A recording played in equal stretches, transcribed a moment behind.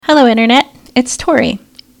Internet. It's Tori.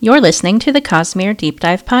 You're listening to the Cosmere Deep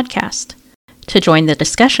Dive Podcast. To join the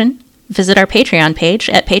discussion, visit our Patreon page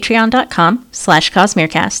at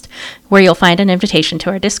patreon.com/CosmereCast, where you'll find an invitation to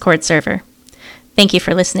our Discord server. Thank you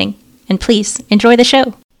for listening, and please enjoy the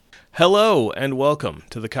show. Hello, and welcome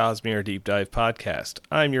to the Cosmere Deep Dive Podcast.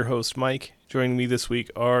 I'm your host, Mike. Joining me this week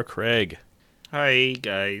are Craig. Hi,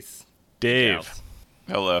 guys. Dave.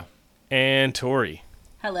 Hello. And Tori.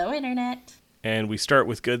 Hello, Internet. And we start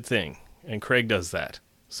with good thing, and Craig does that.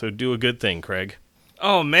 So do a good thing, Craig.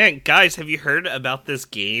 Oh, man, guys, have you heard about this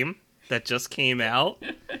game that just came out?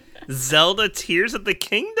 Zelda Tears of the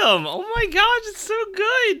Kingdom. Oh my gosh, it's so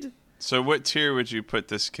good. So what tier would you put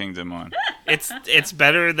this kingdom on? It's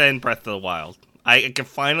better than Breath of the Wild. I can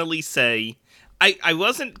finally say... I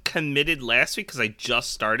wasn't committed last week because I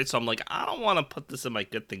just started, so I'm like, I don't want to put this in my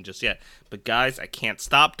good thing just yet. But guys, I can't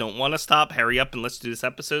stop, don't want to stop. Hurry up and let's do this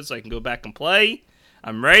episode so I can go back and play.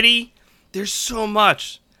 I'm ready. There's so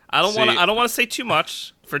much. I don't want to say too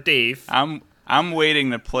much for Dave. I'm waiting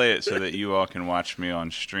to play it so that you all can watch me on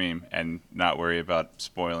stream and not worry about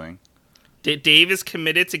spoiling. Dave is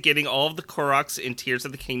committed to getting all of the Koroks in Tears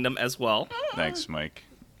of the Kingdom as well. Thanks, Mike.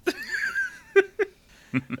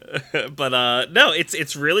 But no,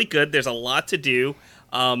 it's really good. There's a lot to do.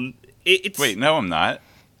 Wait, no, I'm not.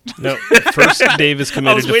 No, first Dave is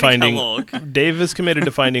committed to finding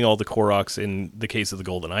all the Koroks in the case of the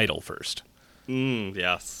Golden Idol first.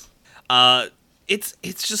 Yes.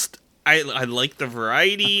 It's just I like the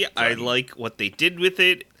variety. I like what they did with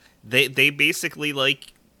it. They basically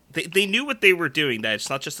they knew what they were doing. That it's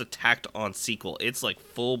not just a tacked on sequel. It's like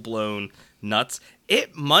full blown nuts.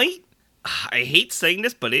 It might. I hate saying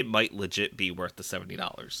this, but it might legit be worth the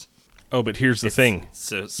 $70. Oh, but here's the thing.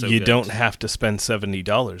 So you good. don't have to spend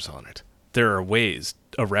 $70 on it. There are ways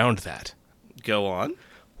around that. Go on.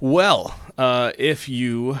 Well, if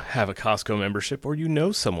you have a Costco membership or you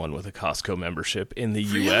know someone with a Costco membership in the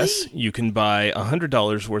U.S., you can buy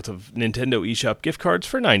 $100 worth of Nintendo eShop gift cards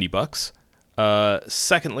for $90.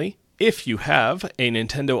 Secondly, if you have a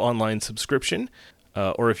Nintendo Online subscription,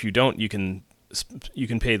 or if you don't, you can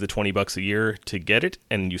pay the $20 a year to get it,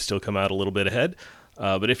 and you still come out a little bit ahead.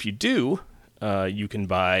 But if you do, you can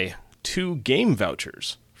buy 2 game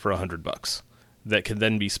vouchers for $100 that can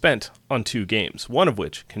then be spent on 2 games, one of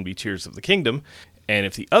which can be Tears of the Kingdom. And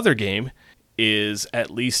if the other game is at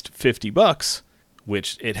least $50,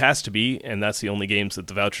 which it has to be, and that's the only games that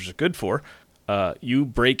the vouchers are good for, you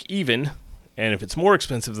break even. And if it's more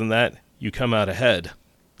expensive than that, you come out ahead,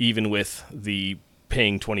 even with the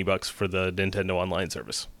paying $20 for the Nintendo Online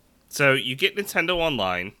service. So you get Nintendo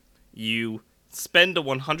Online, you spend the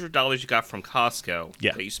 $100 you got from Costco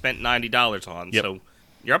that you spent $90 on, so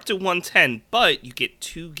you're up to $110, but you get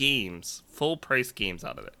 2 games, full price games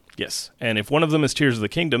out of it. Yes, and if one of them is Tears of the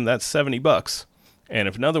Kingdom, that's $70, and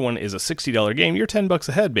if another one is a $60 game, you're $10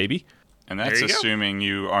 ahead, baby. And that's assuming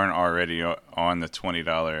you aren't already on the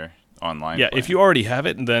 $20 online plan. If you already have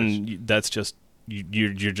it, then that's just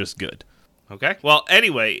you're just good. Okay. Well,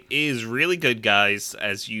 anyway, it is really good, guys,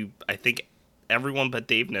 as I think everyone but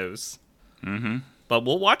Dave knows. Mm-hmm. But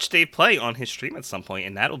we'll watch Dave play on his stream at some point,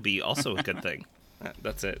 and that'll be also a good thing.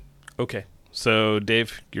 That's it. Okay. So,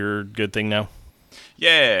 Dave, your good thing now?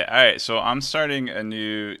 Yeah. All right. So I'm starting a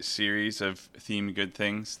new series of theme good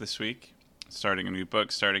things this week. Starting a new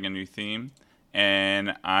book, starting a new theme.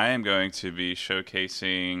 And I am going to be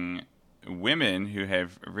showcasing women who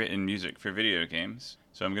have written music for video games.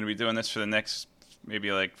 So I'm going to be doing this for the next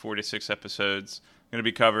maybe 4 to 6 episodes. I'm going to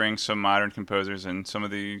be covering some modern composers and some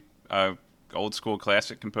of the old school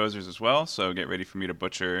classic composers as well. So get ready for me to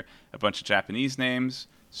butcher a bunch of Japanese names.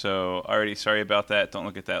 So already sorry about that. Don't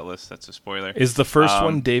look at that list. That's a spoiler. Is the first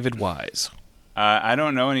one David Wise? I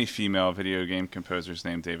don't know any female video game composers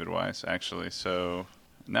named David Wise, actually. So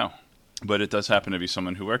no. But it does happen to be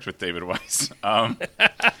someone who worked with David Wise.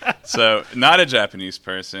 So, not a Japanese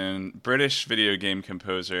person, British video game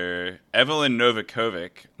composer Evelyn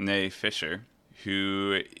Novakovic, née Fisher,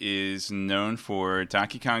 who is known for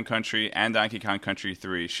Donkey Kong Country and Donkey Kong Country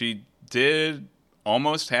 3. She did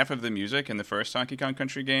almost half of the music in the first Donkey Kong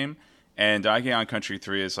Country game, and Donkey Kong Country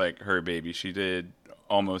 3 is her baby. She did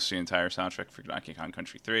almost the entire soundtrack for Donkey Kong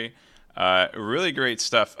Country 3. Really great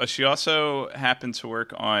stuff. She also happened to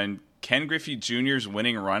work on Ken Griffey Jr.'s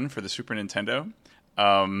Winning Run for the Super Nintendo,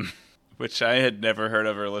 which I had never heard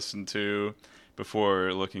of or listened to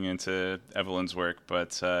before looking into Evelyn's work.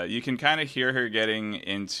 But you can kind of hear her getting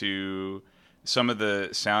into some of the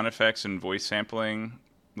sound effects and voice sampling.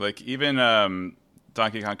 Even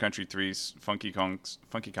Donkey Kong Country 3's Funky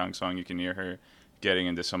Kong song, you can hear her getting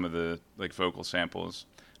into some of the vocal samples.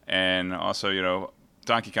 And also,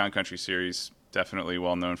 Donkey Kong Country series, definitely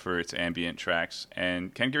well known for its ambient tracks.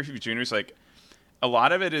 And Ken Griffey Jr. is like, a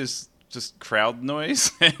lot of it is just crowd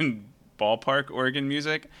noise and ballpark organ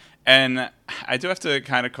music. And I do have to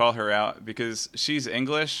kind of call her out because she's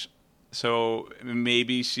English, so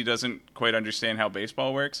maybe she doesn't quite understand how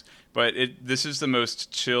baseball works. But this is the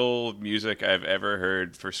most chill music I've ever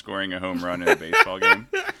heard for scoring a home run in a baseball game.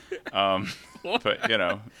 But you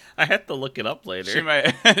know, I have to look it up later. She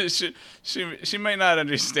might she might not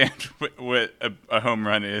understand what a home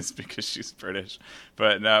run is because she's British.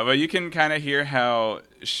 But no, but you can kind of hear how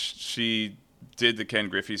she did the Ken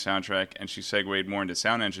Griffey soundtrack, and she segued more into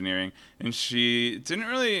sound engineering, and she didn't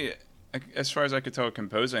really, as far as I could tell,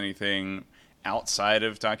 compose anything outside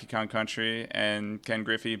of Donkey Kong Country and Ken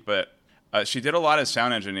Griffey, but she did a lot of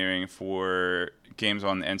sound engineering for games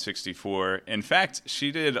on the N64. In fact,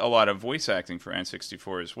 she did a lot of voice acting for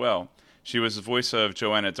N64 as well. She was the voice of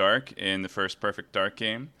Joanna Dark in the first Perfect Dark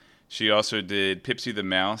game. She also did Pipsy the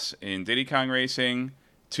Mouse in Diddy Kong Racing,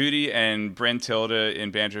 Tootie and Brentilda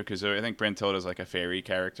in Banjo-Kazooie. I think Brentilda is like a fairy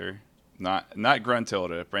character. Not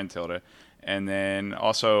Gruntilda, Brentilda. And then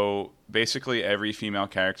also basically every female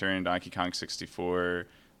character in Donkey Kong 64,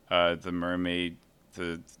 the mermaid,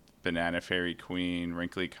 the Banana Fairy Queen,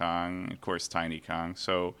 Wrinkly Kong, of course Tiny Kong.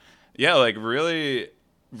 So yeah, like really,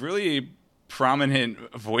 really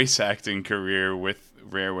prominent voice acting career with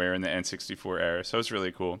Rareware in the N64 era. So it's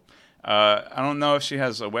really cool. I don't know if she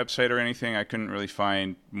has a website or anything. I couldn't really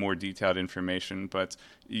find more detailed information, but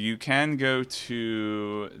you can go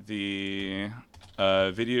to the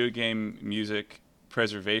Video Game Music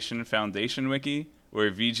Preservation Foundation wiki, or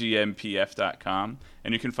vgmpf.com,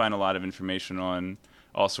 and you can find a lot of information on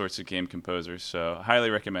all sorts of game composers. So I highly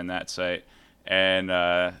recommend that site. And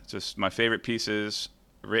just my favorite pieces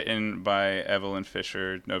written by Evelyn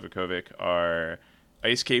Fisher Novakovic are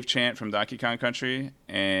Ice Cave Chant from Donkey Kong Country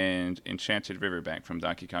and Enchanted Riverbank from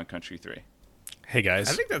Donkey Kong Country 3. Hey guys,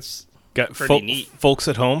 I think that's got pretty neat. Folks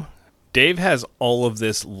at home, Dave has all of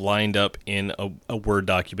this lined up in a Word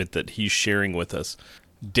document that he's sharing with us.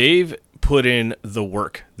 Dave put in the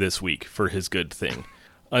work this week for his good thing.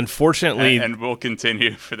 Unfortunately, and will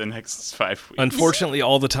continue for the next 5 weeks. Unfortunately,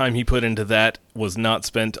 all the time he put into that was not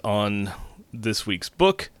spent on this week's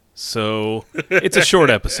book, so it's a short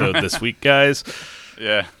episode this week, guys.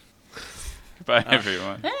 Yeah. Bye,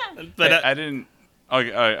 everyone. But I didn't.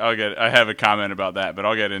 I'll get. I have a comment about that, but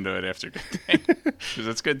I'll get into it after Good Thing because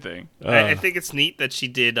it's Good Thing. I think it's neat that she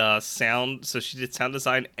did sound. So she did sound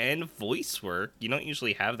design and voice work. You don't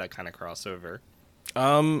usually have that kind of crossover.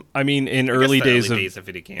 I mean, in early days of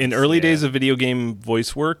video games, days of video game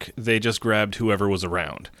voice work, they just grabbed whoever was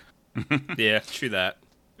around. Yeah, true that.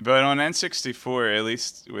 But on N64, at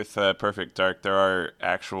least with Perfect Dark, there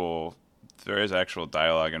is actual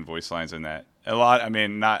dialogue and voice lines in that. A lot. I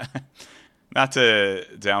mean, not to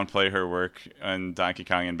downplay her work on Donkey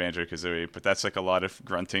Kong and Banjo-Kazooie, but that's like a lot of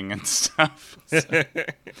grunting and stuff. So,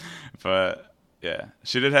 but yeah,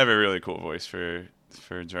 she did have a really cool voice for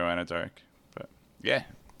Joanna Dark. But yeah.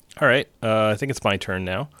 All right, I think it's my turn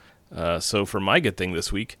now. So for my good thing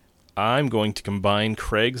this week, I'm going to combine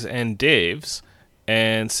Craig's and Dave's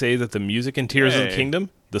and say that the music in Tears of the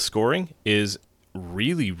Kingdom, the scoring, is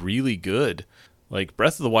really, really good. Like,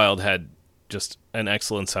 Breath of the Wild had just an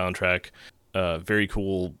excellent soundtrack. Very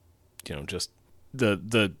cool, just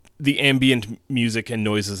the ambient music and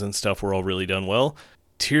noises and stuff were all really done well.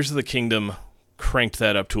 Tears of the Kingdom cranked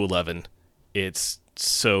that up to 11. It's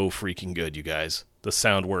so freaking good, you guys. The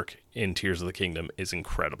sound work in Tears of the Kingdom is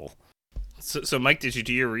incredible. So Mike, did you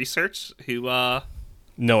do your research?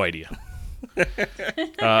 No idea.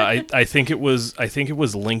 I think it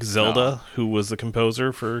was Link Zelda who was the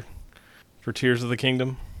composer for Tears of the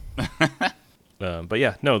Kingdom. But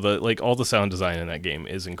yeah, no, all the sound design in that game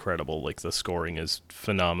is incredible. Like, the scoring is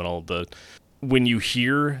phenomenal. When you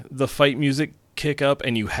hear the fight music kick up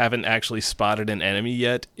and you haven't actually spotted an enemy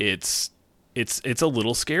yet, it's a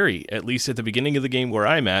little scary. At least at the beginning of the game where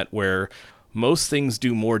I'm at, where most things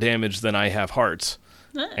do more damage than I have hearts.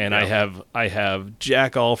 And I have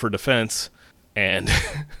Jack all for defense, and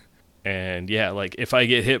and yeah, like, if I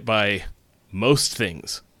get hit by most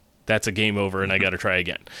things, that's a game over, and I got to try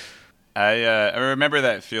again. I remember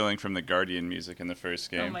that feeling from the Guardian music in the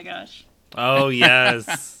first game. Oh my gosh. Oh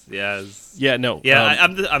yes, yes. Yeah, no. Yeah,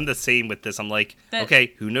 I'm the same with this. I'm like,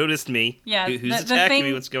 okay, who noticed me? Yeah, who's attacking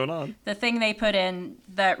me? What's going on? The thing they put in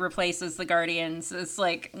that replaces the Guardians is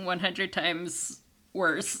like 100 times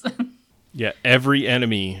worse. Yeah, every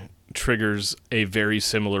enemy triggers a very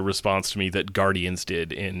similar response to me that Guardians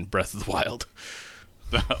did in Breath of the Wild.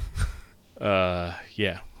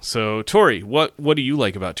 Yeah. So, Tori, what do you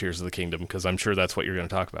like about Tears of the Kingdom? Because I'm sure that's what you're going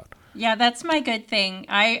to talk about. Yeah, that's my good thing.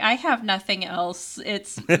 I have nothing else.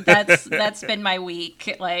 That's been my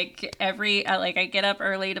week. Like I get up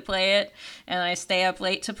early to play it, and I stay up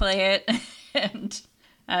late to play it, and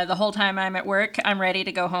the whole time I'm at work, I'm ready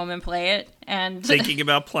to go home and play it. And thinking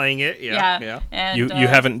about playing it. Yeah. And You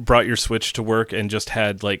haven't brought your Switch to work and just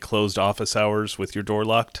had like closed office hours with your door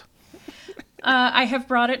locked? I have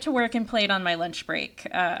brought it to work and played on my lunch break.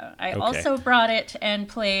 I also brought it and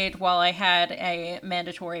played while I had a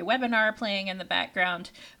mandatory webinar playing in the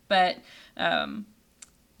background. But,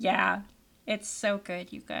 yeah, it's so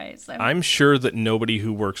good, you guys. I'm sure that nobody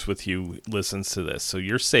who works with you listens to this, so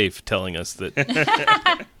you're safe telling us that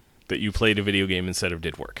that you played a video game instead of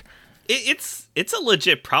did work. It's a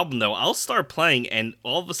legit problem, though. I'll start playing, and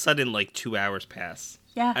all of a sudden, like, 2 hours pass.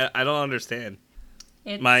 Yeah. I don't understand.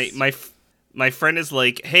 My friend is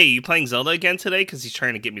like, hey, you playing Zelda again today? Because he's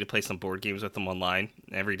trying to get me to play some board games with him online.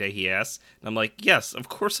 Every day he asks. And I'm like, yes, of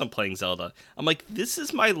course I'm playing Zelda. I'm like, this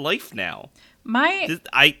is my life now.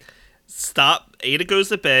 I stop, Ada goes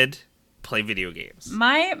to bed, play video games.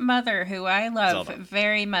 My mother, who I love Zelda.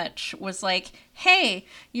 very much, was like, hey,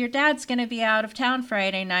 your dad's going to be out of town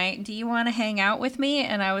Friday night. Do you want to hang out with me?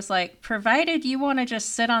 And I was like, provided you want to just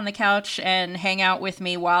sit on the couch and hang out with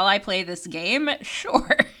me while I play this game,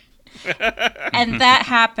 sure. And that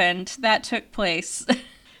happened. That took place.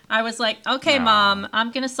 I was like, okay, Mom,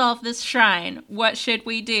 I'm going to solve this shrine. What should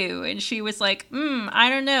we do? And she was like, I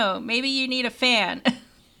don't know. Maybe you need a fan.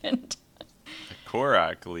 And,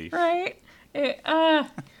 Korok leaf. right?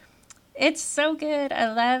 It's so good.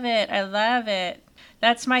 I love it. I love it.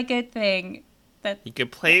 That's my good thing. You can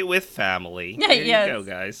play it with family. Yeah, There yes. you go,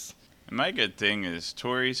 guys. My good thing is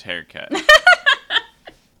Tori's haircut.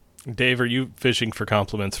 Dave, are you fishing for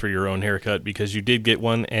compliments for your own haircut? Because you did get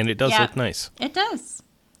one, and it does look nice. It does.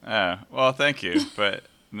 Oh, well, thank you. But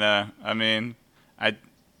no, I mean, I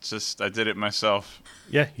did it myself.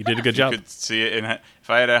 Yeah, you did a good job. You could see it. If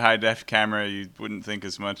I had a high-def camera, you wouldn't think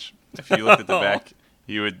as much. If you looked at the back,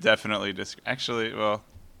 you would definitely actually, well,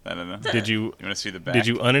 I don't know. Did you want to see the back? Did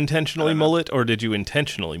you unintentionally mull it, or did you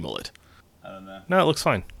intentionally mull it? I don't know. No, it looks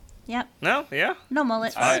fine. Yep. No? Yeah? No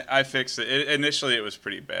mullet. I fixed it. Initially, it was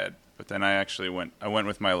pretty bad, but then I went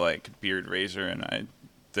with my like beard razor and I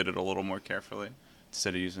did it a little more carefully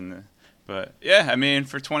instead of using the. But yeah, I mean,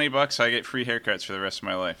 for $20, I get free haircuts for the rest of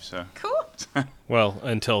my life. So Cool. Well,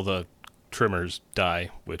 until the trimmers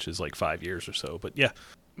die, which is like 5 years or so. But yeah,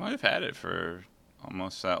 well, I've had it for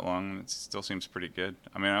almost that long, and it still seems pretty good.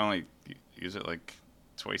 I mean, I only use it like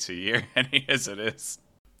twice a year, as it is.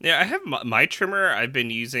 Yeah, I have my trimmer I've been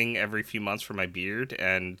using every few months for my beard,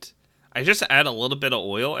 and I just add a little bit of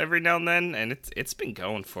oil every now and then, and it's been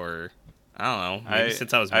going for, I don't know, maybe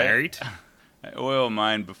since I was married. I oil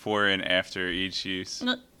mine before and after each use.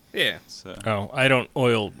 Yeah. So. I don't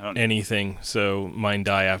oil anything, so mine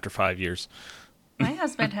die after 5 years. My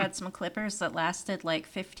husband had some clippers that lasted like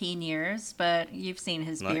 15 years, but you've seen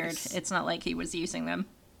his beard. Nice. It's not like he was using them.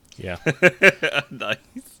 Yeah. Nice.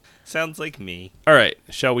 Sounds like me. All right,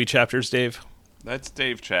 shall we chapters, Dave? That's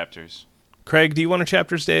Dave chapters. Craig, do you want a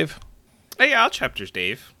chapters, Dave? Oh, yeah, I'll chapters,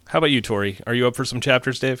 Dave. How about you, Tori? Are you up for some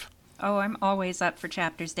chapters, Dave? Oh, I'm always up for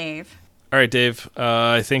chapters, Dave. All right, Dave.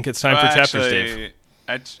 I think it's time for chapters, Dave.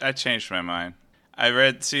 I changed my mind. I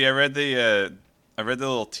read the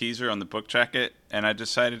little teaser on the book jacket, and I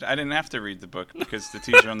decided I didn't have to read the book because the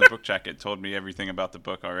teaser on the book jacket told me everything about the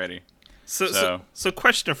book already. So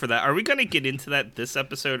question for that. Are we going to get into that this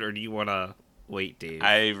episode, or do you want to wait, Dave?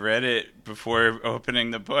 I read it before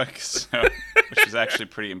opening the book, which is actually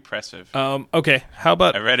pretty impressive. Okay, how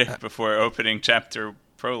about... I read it before opening chapter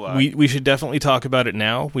prologue. We should definitely talk about it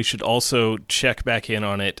now. We should also check back in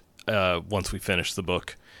on it once we finish the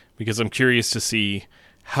book, because I'm curious to see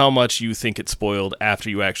how much you think it spoiled after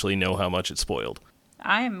you actually know how much it spoiled.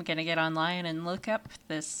 I am going to get online and look up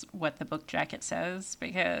what the book jacket says,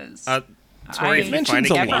 because Tori, if you find it,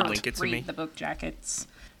 can you never link it to read me? the book jackets.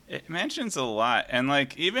 It mentions a lot, and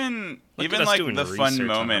like even Look at us like doing the research fun on the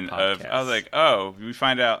moment of I was podcast. like, oh, we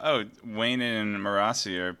find out Wayne and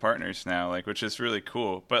Marasi are partners now, like, which is really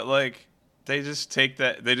cool. But like they just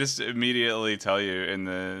immediately tell you in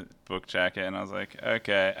the book jacket, and I was like,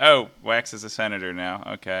 okay, Wax is a senator now,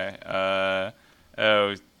 okay,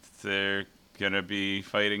 they're gonna be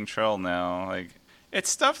fighting Troll now, like it's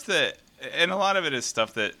stuff that. And a lot of it is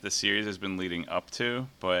stuff that the series has been leading up to,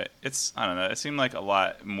 but I don't know, it seemed like a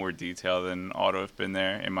lot more detail than ought to have been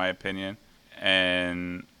there, in my opinion.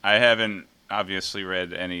 And I haven't obviously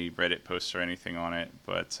read any Reddit posts or anything on it,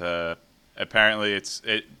 but apparently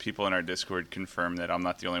people in our Discord confirm that I'm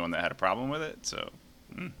not the only one that had a problem with it, so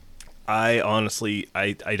I honestly,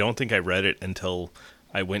 I don't think I read it until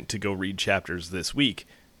I went to go read chapters this week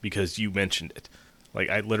because you mentioned it. Like,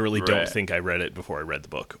 I literally don't think I read it before I read the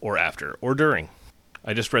book, or after, or during.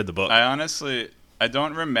 I just read the book. I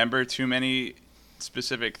don't remember too many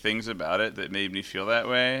specific things about it that made me feel that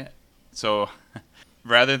way. So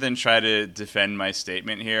rather than try to defend my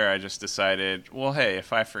statement here, I just decided, well, hey,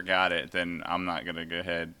 if I forgot it, then I'm not going to go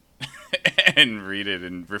ahead and read it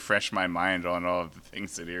and refresh my mind on all of the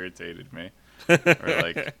things that irritated me. Or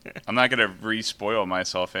like, I'm not going to re-spoil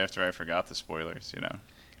myself after I forgot the spoilers, you know.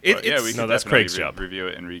 We can that's Craig's job. Review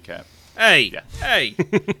it and recap. Hey,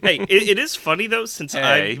 it is funny though, since we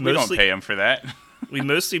don't pay him for that. We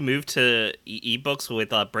mostly moved to ebooks with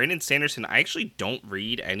Brandon Sanderson. I actually don't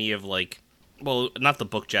read any of like, well, not the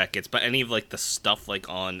book jackets, but any of like the stuff like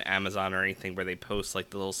on Amazon or anything where they post like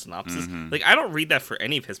the little synopsis. Like, I don't read that for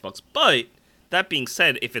any of his books. But that being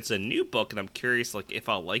said, if it's a new book and I'm curious like if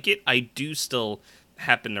I'll like it, I do still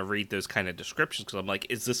happen to read those kind of descriptions because I'm like,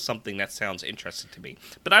 is this something that sounds interesting to me?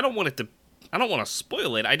 But I don't want to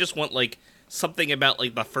spoil it. I just want like something about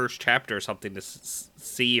like the first chapter or something to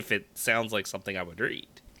see if it sounds like something I would read.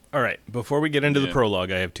 All right, before we get into the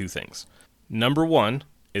prologue, I have two things. Number one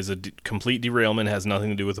is a complete derailment, has nothing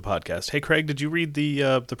to do with the podcast. Hey, Craig, did you read the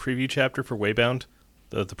preview chapter for Waybound?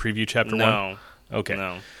 The preview chapter 1? No. Okay.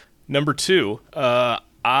 No. Number two,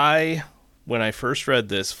 when I first read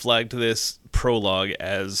this, flagged this prologue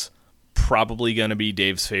as probably going to be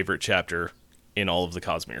Dave's favorite chapter in all of the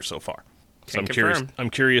Cosmere so far. So I'm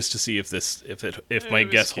curious to see if my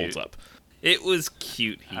guess holds up. It was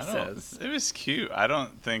cute, he says. It was cute. I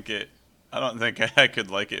don't think I could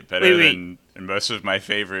like it better than most of my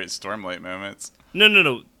favorite Stormlight moments.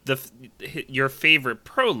 No. Your favorite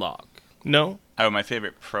prologue. No. Oh, my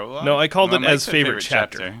favorite prologue? No, I called it as favorite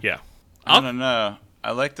chapter. Yeah. I don't know.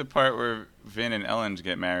 I like the part where Vin and Ellen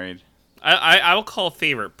get married. I'll call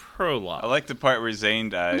favorite prologue. I like the part where Zane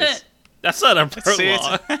dies. That's not a prologue. See,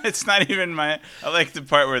 it's not even my... I like the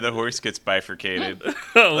part where the horse gets bifurcated.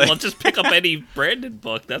 Well, just pick up any Brandon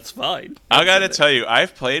book. That's fine. I gotta tell you,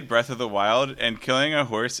 I've played Breath of the Wild, and killing a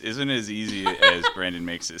horse isn't as easy as Brandon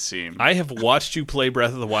makes it seem. I have watched you play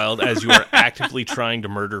Breath of the Wild as you are actively trying to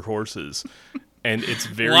murder horses. And it's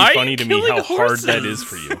very funny to me how hard that is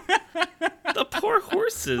for you. The poor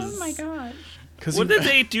horses. Oh my god. What did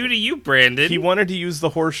they do to you, Brandon? He wanted to use the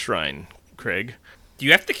horse shrine, Craig. Do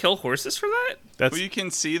you have to kill horses for that? Well, you can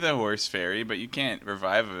see the horse fairy, but you can't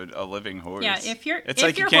revive a living horse. Yeah, it's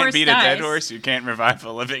like you can't beat a dead horse, you can't revive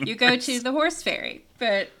a living horse. You go to the horse fairy,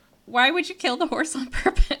 but why would you kill the horse on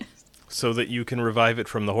purpose? So that you can revive it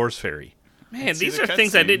from the horse fairy. Man, these are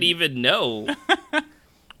things I didn't even know.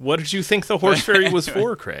 What did you think the horse fairy was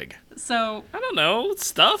for, Craig? So I don't know,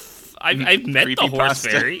 stuff. I've met the horse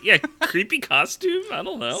fairy. Yeah, creepy costume. I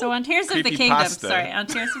don't know. So on Tears of the Kingdom, on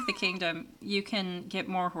Tears of the Kingdom, you can get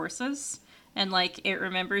more horses, and like it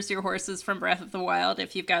remembers your horses from Breath of the Wild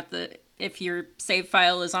if your save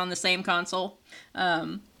file is on the same console.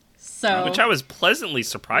 Which I was pleasantly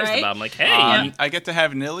surprised about. I'm like, hey, I get to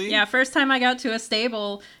have Nilly? Yeah, first time I got to a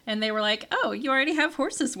stable and they were like, oh, you already have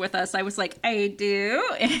horses with us. I was like, I do.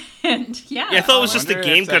 And yeah. I thought it was just the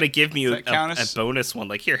game going to give me a bonus one.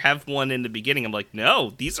 Like, here, have one in the beginning. I'm like,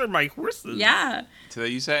 no, these are my horses. Yeah. Do they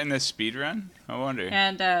use that in the speed run? I wonder.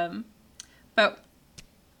 And, but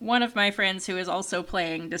one of my friends who is also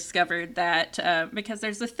playing discovered that because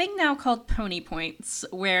there's a thing now called pony points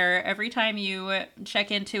where every time you check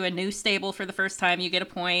into a new stable for the first time, you get a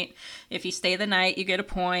point. If you stay the night, you get a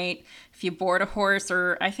point. If you board a horse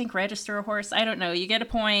or I think register a horse, I don't know, you get a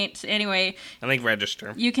point. Anyway, I think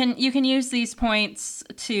register. You can use these points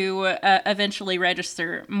to eventually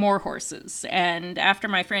register more horses. And after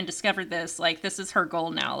my friend discovered this, like this is her goal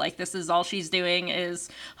now. Like this is all she's doing is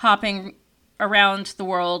hopping around the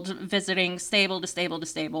world, visiting stable to stable to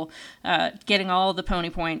stable, getting all the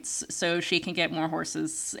pony points so she can get more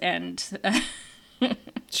horses. And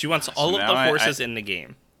she wants all of the horses in the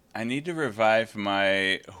game. I need to revive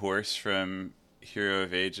my horse from Hero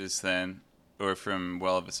of Ages then, or from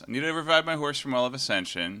Well of Ascension. I need to revive my horse from Well of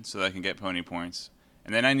Ascension so that I can get pony points.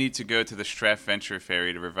 And then I need to go to the Strath Venture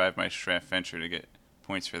Ferry to revive my Strath Venture to get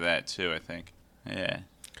points for that too, I think. Yeah.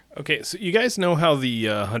 Okay, so you guys know how the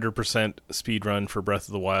 100% speed run for Breath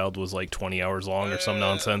of the Wild was like 20 hours long or some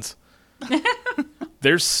nonsense?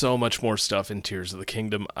 There's so much more stuff in Tears of the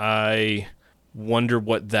Kingdom. I wonder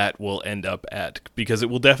what that will end up at, because it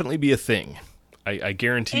will definitely be a thing. I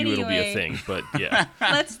guarantee you it'll be a thing, but yeah.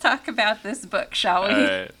 Let's talk about this book, shall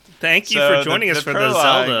we? Thank you for joining us for the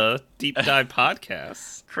Zelda Deep Dive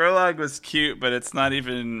podcast. Prologue was cute, but it's not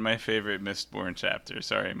even my favorite Mistborn chapter.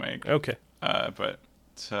 Sorry, Mike. Okay. But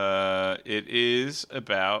It is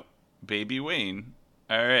about baby Wayne.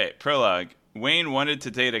 All right, prologue. Wayne wanted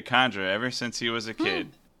to date a Condra ever since he was a kid.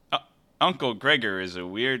 Uncle Gregor is a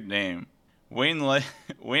weird name. Wayne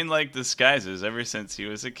liked disguises ever since he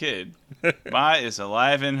was a kid. Ma is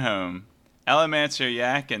alive and home. Alamancer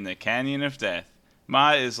Yak in the Canyon of Death.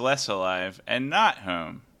 Ma is less alive and not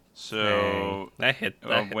home. So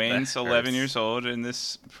Wayne's 11 years old in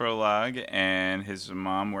this prologue, and his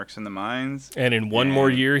mom works in the mines. And in one more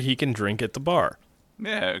year, he can drink at the bar.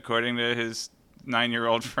 Yeah, according to his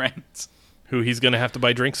 9-year-old friends. Who he's going to have to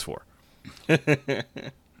buy drinks for.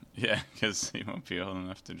 Yeah, because he won't be old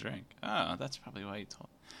enough to drink. Oh, that's probably why he told.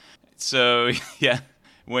 So, yeah,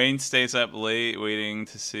 Wayne stays up late waiting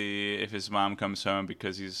to see if his mom comes home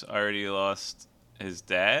because he's already lost his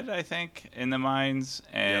dad, I think, in the mines,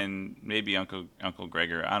 and maybe Uncle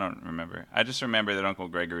Gregor. I don't remember. I just remember that Uncle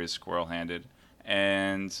Gregor is squirrel-handed,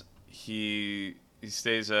 and he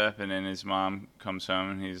stays up, and then his mom comes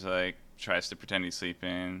home, and he's like, tries to pretend he's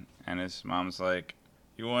sleeping, and his mom's like,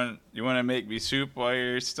 You want to make me soup while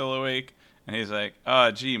you're still awake? And he's like,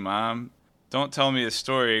 oh, gee, Mom, don't tell me a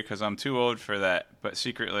story because I'm too old for that. But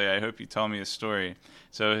secretly, I hope you tell me a story.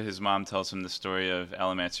 So his mom tells him the story of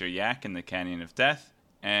Alamancer Yak in the Canyon of Death.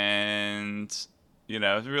 And,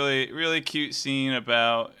 it's a really, really cute scene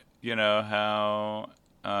about, how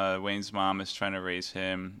Wayne's mom is trying to raise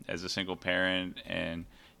him as a single parent. And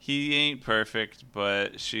he ain't perfect,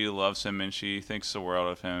 but she loves him and she thinks the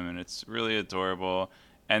world of him. And it's really adorable.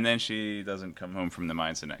 And then she doesn't come home from the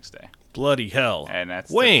mines the next day. Bloody hell. And that's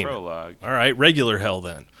Wayne. The prologue. All right, regular hell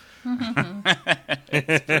then.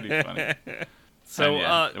 It's pretty funny.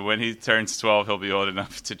 So when he turns 12, he'll be old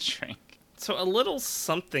enough to drink. So a little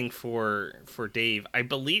something for Dave. I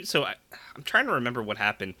believe so. I'm trying to remember what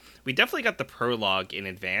happened. We definitely got the prologue in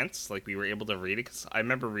advance. Like, we were able to read it because I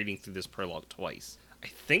remember reading through this prologue twice. I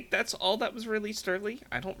think that's all that was released early.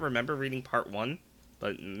 I don't remember reading part 1,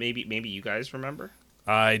 but maybe you guys remember.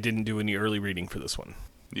 I didn't do any early reading for this one.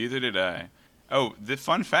 Neither did I. Oh, the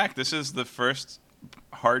fun fact, this is the first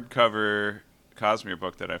hardcover Cosmere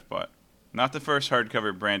book that I've bought. Not the first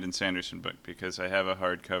hardcover Brandon Sanderson book, because I have a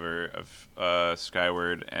hardcover of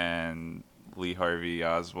Skyward and Lee Harvey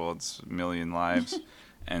Oswald's Million Lives.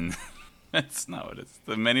 And that's not what it's.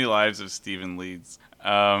 The Many Lives of Stephen Leeds.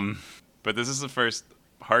 But this is the first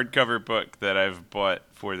hardcover book that I've bought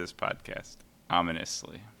for this podcast,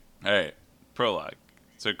 ominously. All right, prologue.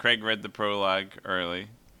 So Craig read the prologue early,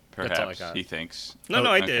 perhaps, That's all I got. he thinks. No,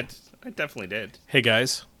 I okay. did. I definitely did. Hey,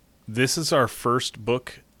 guys. This is our first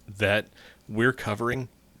book that we're covering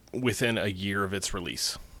within a year of its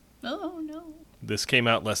release. Oh, no. This came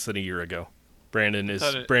out less than a year ago. Brandon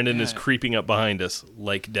is creeping up behind us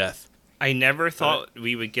like death. I never thought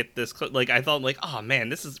we would get this. I thought, oh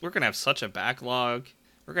man, we're gonna have such a backlog.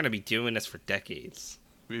 We're gonna be doing this for decades.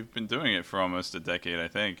 We've been doing it for almost a decade, I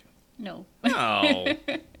think. No. No,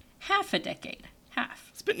 Half a decade.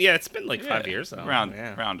 Half. it's been like 5 years though. Round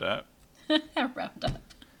up. Round up.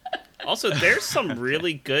 Also, there's some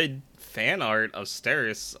really good fan art of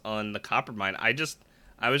Steris on the Coppermine.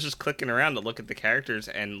 I was just clicking around to look at the characters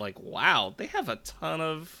and wow, they have a ton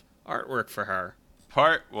of artwork for her.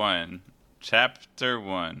 Part 1, Chapter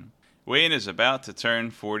 1. Wayne is about to turn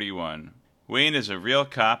 41. Wayne is a real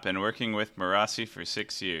cop and working with Marasi for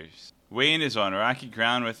 6 years. Wayne is on rocky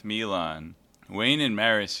ground with Milan. Wayne and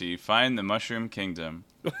Marasi find the Mushroom Kingdom.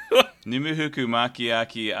 Numuhuku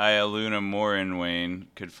Makiaki Ayaluna Morin Wayne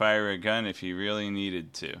could fire a gun if he really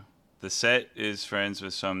needed to. The set is friends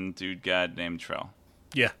with some dude god named Trell.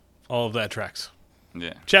 Yeah, all of that tracks.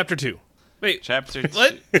 Yeah. Chapter 2. Wait, Chapter 2.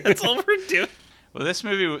 what? That's all we're doing? Well,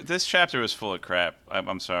 this chapter was full of crap.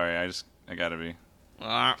 I'm sorry. I gotta be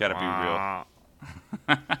real.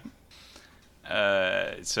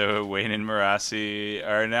 So Wayne and Marasi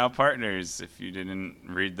are now partners. If you didn't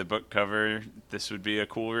read the book cover, this would be a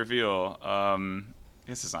cool reveal. I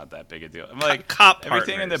guess it's not that big a deal. Cop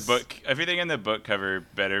everything partners. Everything in the book cover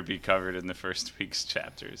better be covered in the first week's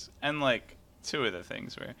chapters. And two of the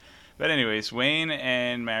things were. But anyways, Wayne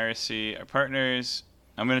and Marasi are partners.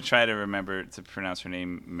 I'm gonna try to remember to pronounce her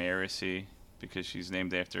name Marasi because she's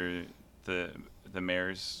named after the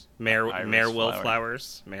mayor's Mayor Will flower.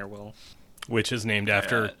 Flowers. Mayor Will. Which is named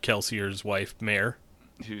after Kelsier's wife, Mare.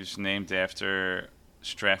 Who's named after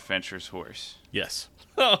Straff Venture's horse. Yes.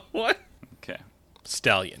 Oh, what? Okay.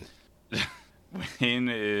 Stallion. Wayne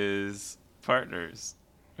is partners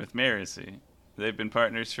with Marasi. They've been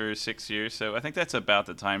partners for 6 years, so I think that's about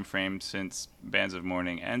the time frame since Bands of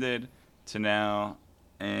Mourning ended to now.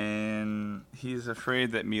 And he's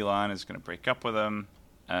afraid that Milan is going to break up with him.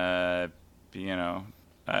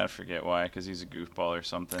 I forget why, because he's a goofball or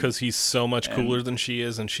something. Because he's so much cooler than she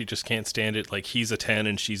is, and she just can't stand it. Like, he's a 10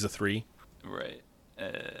 and she's a 3. Right.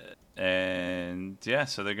 And yeah,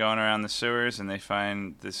 so they're going around the sewers and they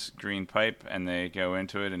find this green pipe and they go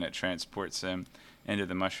into it and it transports them into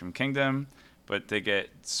the Mushroom Kingdom. But they get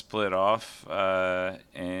split off,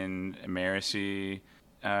 and Marcy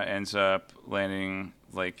ends up landing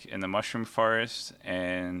like in the Mushroom Forest,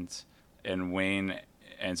 and Wayne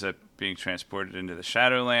ends up being transported into the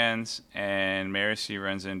Shadowlands, and Marcy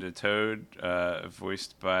runs into Toad,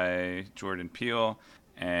 voiced by Jordan Peele,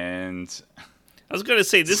 and I was going to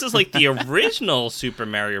say, this is like the original Super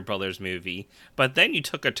Mario Brothers movie, but then you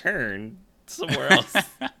took a turn somewhere else.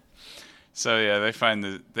 So yeah,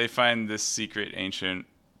 they find this secret ancient,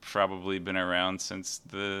 probably been around since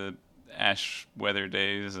the Ash Weather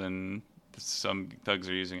days, and some thugs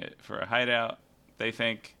are using it for a hideout, they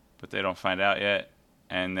think, but they don't find out yet.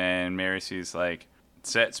 And then Marcy's like,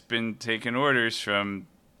 Set's been taking orders from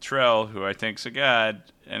Trell, who I think's a god,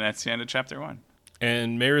 and that's the end of chapter 1.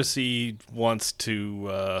 And Marcy wants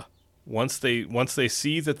to, once they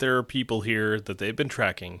see that there are people here that they've been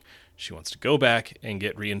tracking, she wants to go back and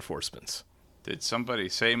get reinforcements. Did somebody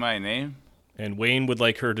say my name? And Wayne would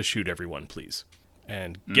like her to shoot everyone, please.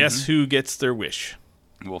 And guess who gets their wish?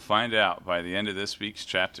 We'll find out by the end of this week's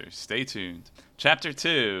chapter. Stay tuned. Chapter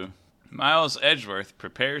 2. Miles Edgeworth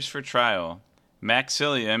prepares for trial.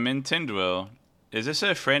 Maxillium in Tyndall. Is this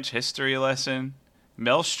a French history lesson?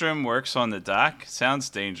 Maelstrom works on the dock? Sounds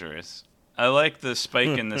dangerous. I like the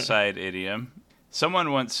spike in the side idiom.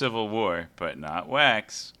 Someone wants civil war, but not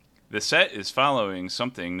Wax. The set is following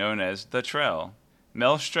something known as the Trell.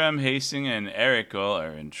 Maelstrom, Hastings, and Erical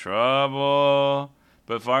are in trouble,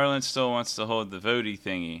 but Varlin still wants to hold the votey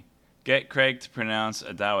thingy. Get Craig to pronounce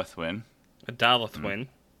Adawithwin. Adawithwin.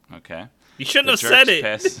 Okay. You shouldn't have said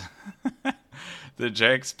it. The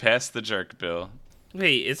jerks passed the jerk bill.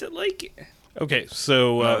 Wait, is it like... Okay,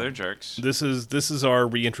 so no, they're jerks. This is our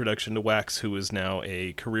reintroduction to Wax, who is now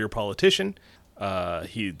a career politician.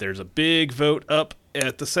 There's a big vote up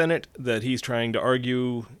at the Senate that he's trying to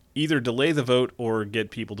argue either delay the vote or get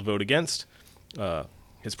people to vote against.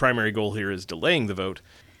 His primary goal here is delaying the vote,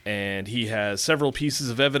 and he has several pieces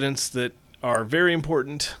of evidence that are very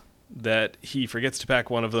important that he forgets to pack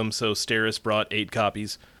one of them, so Steris brought 8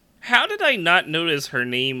 copies. How did I not notice her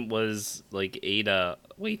name was like Ada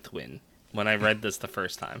Waithwin when I read this the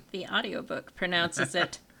first time? The audiobook pronounces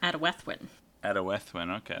it Adawethwin.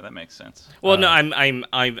 Adawethwin, okay, that makes sense. Well, no, I'm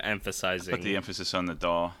emphasizing. Put the emphasis on the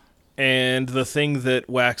doll. And the thing that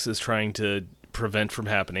Wax is trying to prevent from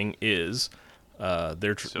happening is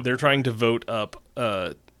they're trying to vote up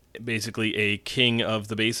basically a king of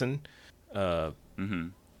the basin.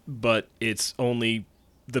 But it's only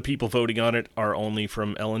the people voting on it are only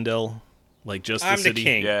from Ellendale, like just the city. The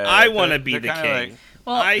king. Yeah, I want to be the king. Like,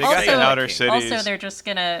 Well, they got the outer cities. also they're just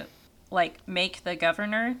gonna like make the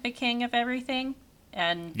governor the king of everything,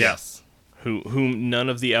 and Yes. Whom none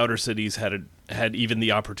of the outer cities had even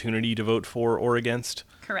the opportunity to vote for or against.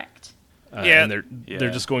 correct. Yeah. And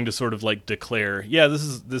they're just going to sort of like declare, yeah, this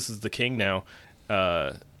is the king now,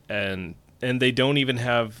 and they don't even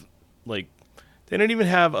have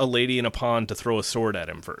a lady in a pond to throw a sword at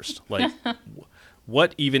him first. Like,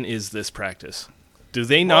 what even is this practice? Do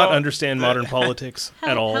they not understand modern politics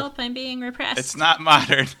at all? Help! I'm being repressed. It's not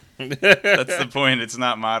modern. That's the point. It's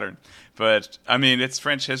not modern. But, I mean, it's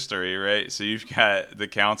French history, right? So you've got the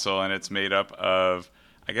council, and it's made up of,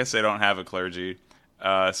 I guess they don't have a clergy,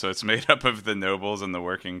 so it's made up of the nobles and the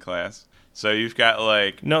working class. So you've got,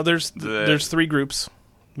 like... No, there's 3 groups.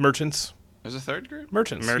 Merchants. There's a third group?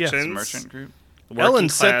 Merchants. Merchants. Yes. A merchant group? Ellen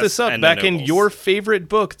set this up and back in nobles. your favorite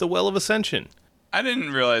book, The Well of Ascension. I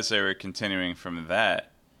didn't realize they were continuing from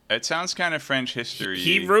that. It sounds kind of French history.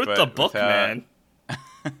 He wrote the book, man.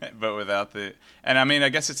 But without the... And, I mean, I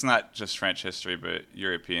guess it's not just French history, but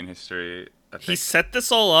European history. I He think. set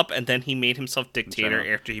this all up, and then he made himself dictator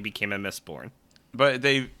General. after he became a Mistborn. But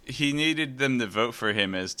he needed them to vote for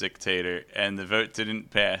him as dictator, and the vote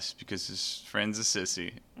didn't pass because his friend's a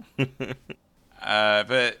sissy.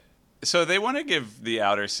 But so they want to give the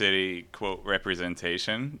outer city, quote,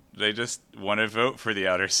 representation. They just want to vote for the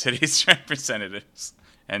outer city's representatives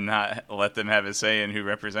and not let them have a say in who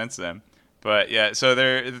represents them. But yeah, so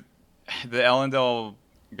the Ellendale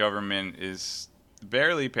government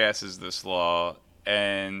barely passes this law,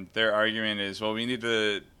 and their argument is, well, we need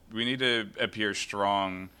to appear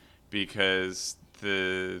strong because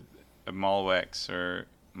the Malwex or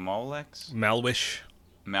Malwex?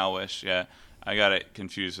 Malwish, yeah. I got it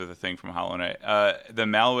confused with a thing from Hollow Knight. The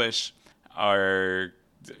Malwish are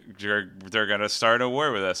they're gonna start a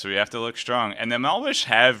war with us, so we have to look strong. And the Malwish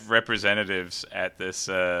have representatives at this.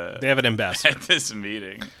 They have an ambassador at this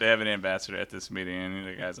meeting. They have an ambassador at this meeting, and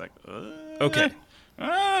the guy's like, Okay.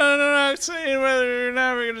 I'm not saying whether or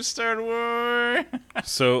not we're gonna start a war.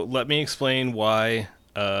 So let me explain why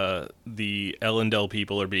the Elendel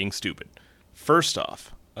people are being stupid. First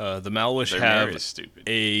off, the Malwish have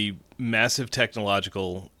a massive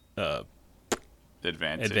technological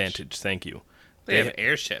advantage. Thank you. They have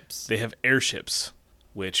airships. They have airships,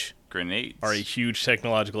 which grenades are a huge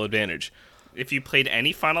technological advantage. If you played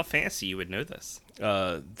any Final Fantasy, you would know this.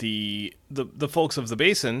 The folks of the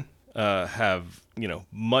Basin have,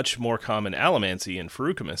 much more common allomancy and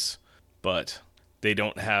feruchemist, but they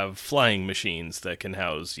don't have flying machines that can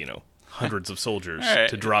house, hundreds of soldiers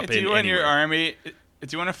to drop in Do you want anywhere. your army? Do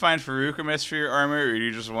you want to find feruchemist for your armor, or do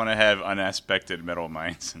you just want to have unaspected metal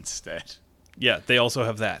mines instead? Yeah, they also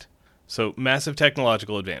have that. So massive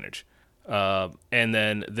technological advantage. And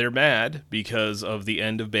then they're mad because of the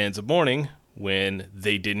end of Bands of Mourning when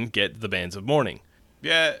they didn't get the Bands of Mourning.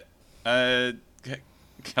 Yeah,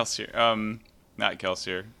 Kelsier. Not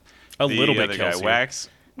Kelsier. A little bit other Kelsier. Guy, Wax.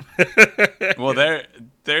 Well,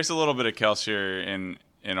 there's a little bit of Kelsier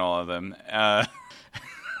in all of them.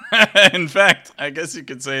 In fact, I guess you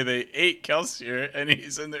could say they ate Kelsier, and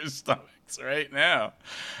he's in their stomachs right now.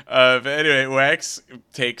 But anyway, Wax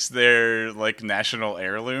takes their national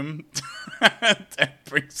heirloom and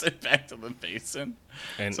brings it back to the Basin.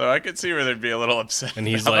 And so I could see where they'd be a little upset. And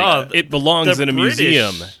he's like, it belongs in a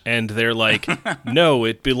museum. And they're like, no,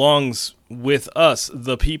 it belongs with us,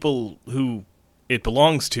 the people who it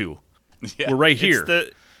belongs to. Yeah. We're right here.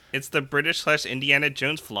 It's the British/Indiana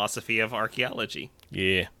Jones philosophy of archaeology.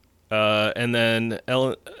 Yeah. And then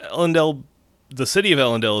Elendel, the city of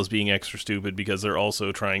Elendel is being extra stupid because they're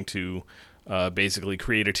also trying to basically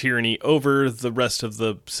create a tyranny over the rest of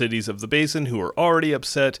the cities of the Basin who are already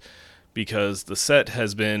upset because the Set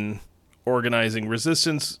has been organizing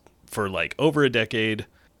resistance for over a decade.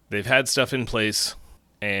 They've had stuff in place,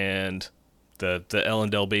 and the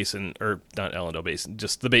Elendel Basin, or not Elendel Basin,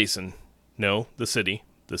 just the Basin. No, the city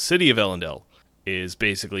of Elendel is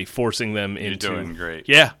basically forcing them into... You're doing great.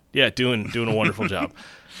 Yeah, doing a wonderful job.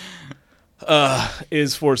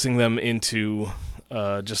 Is forcing them into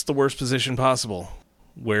just the worst position possible,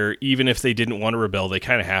 where even if they didn't want to rebel, they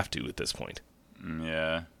kind of have to at this point.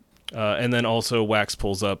 Yeah. And then also Wax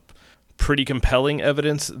pulls up pretty compelling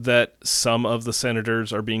evidence that some of the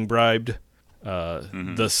senators are being bribed.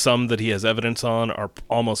 The some that he has evidence on are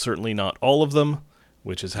almost certainly not all of them,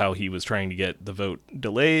 which is how he was trying to get the vote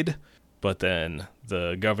delayed. But then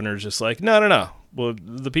the governor's just like, no. Well,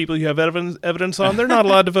 the people you have evidence on, they're not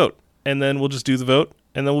allowed to vote. And then we'll just do the vote,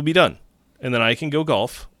 and then we'll be done. And then I can go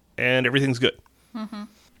golf, and everything's good. Mm-hmm.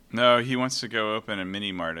 No, he wants to go open a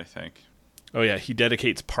mini-mart, I think. Oh, yeah, he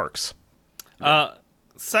dedicates parks.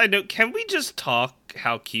 Side note, can we just talk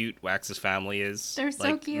how cute Wax's family is? They're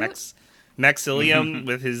so cute. Maxilium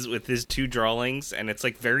with his two drawings, and it's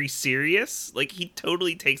very serious. He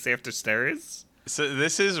totally takes after Steris. So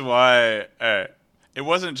this is why it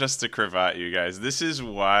wasn't just to cravat, you guys. This is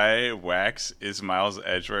why Wax is Miles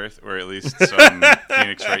Edgeworth, or at least some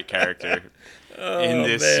Phoenix Wright character in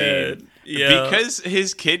this scene. Yeah. Because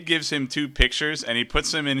his kid gives him two pictures and he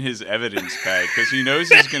puts them in his evidence bag because he knows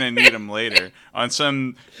he's going to need them later on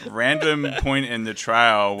some random point in the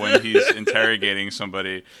trial when he's interrogating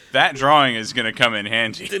somebody. That drawing is going to come in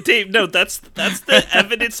handy. Dave, no, that's the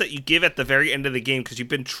evidence that you give at the very end of the game because you've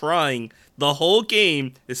been trying the whole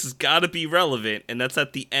game. This has got to be relevant, and that's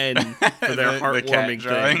at the end for their heartwarming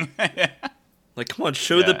thing. Yeah. Come on,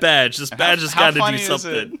 show the badge. This badge has got to do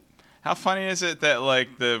something. How funny is it that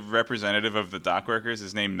the representative of the dock workers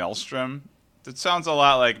is named Maelstrom? That sounds a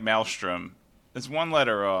lot like Maelstrom. It's one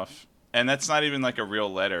letter off, and that's not even a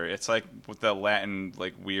real letter. It's with the Latin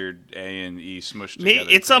weird A and E smushed together.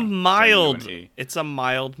 It's a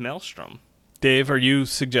mild Maelstrom. Dave, are you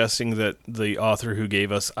suggesting that the author who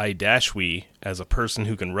gave us I dash we as a person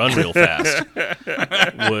who can run real fast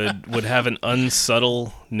would have an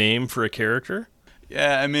unsubtle name for a character?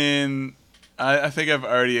 Yeah, I mean, I think I've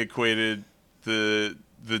already equated the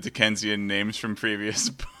Dickensian names from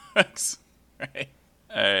previous books. Right.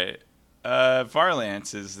 All right.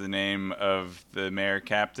 Varlance is the name of the mayor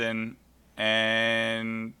captain,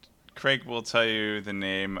 and Craig will tell you the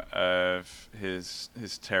name of his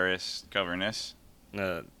terrorist governess.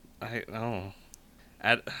 I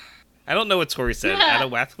don't know what Tori said.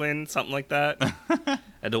 Adawathwin, something like that.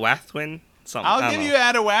 Adawathwin, something. I'll give you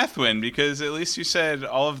Adawathwin because at least you said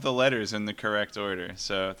all of the letters in the correct order.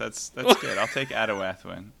 So that's good. I'll take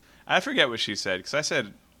Adawathwin. I forget what she said because I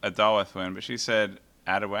said Adawathwin, but she said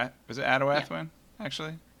Adawath. Was it Adawathwin,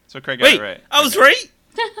 actually? So Craig got Wait, it right. I was Okay. right?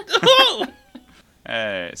 Oh!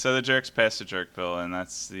 Hey, so the jerks pass the jerk pill, and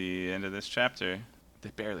that's the end of this chapter. They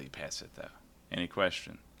barely pass it, though. Any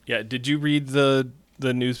question? Yeah, did you read the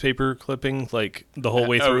newspaper clipping, like, the whole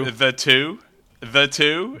way through?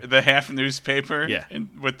 The the half newspaper, Yeah.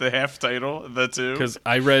 with the half title, the two. Because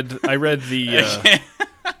I read the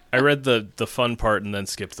I read the fun part and then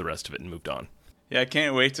skipped the rest of it and moved on. Yeah, I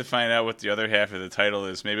can't wait to find out what the other half of the title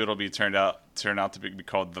is. Maybe it'll be turn out to be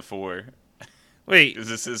called The Four, Wait, because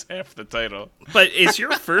this is half the title. but is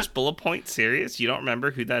your first bullet point serious? You don't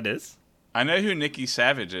remember who that is? I know who Nikki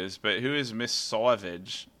Savage is, but who is Miss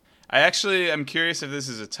Savage? I'm curious if this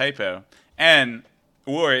is a typo,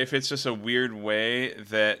 or if it's just a weird way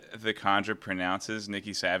that the Conjure pronounces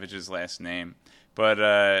Nikki Savage's last name.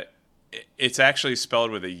 But it's actually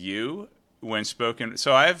spelled with a U when spoken.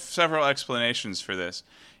 So I have several explanations for this.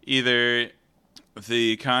 Either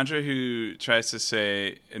the Conjure who tries to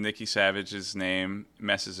say Nikki Savage's name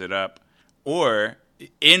messes it up, or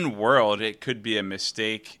in world it could be a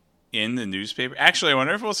mistake in the newspaper. Actually, I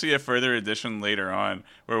wonder if we'll see a further edition later on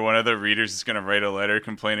where one of the readers is going to write a letter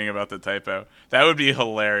complaining about the typo. That would be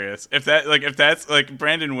hilarious. If that's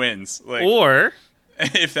Brandon wins. Or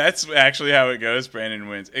If that's actually how it goes, Brandon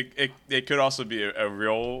wins. It could also be a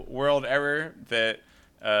real world error that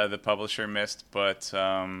the publisher missed, but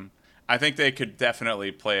I think they could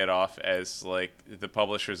definitely play it off as like the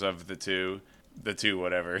publishers of the two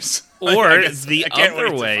whatevers. Or I the can't other wait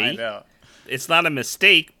to way, find out. it's not a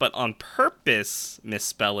mistake, but on purpose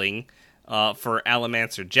misspelling for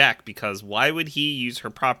Alamancer Jack, because why would he use her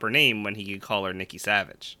proper name when he could call her Nikki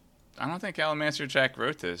Savage? I don't think Alamancer Jack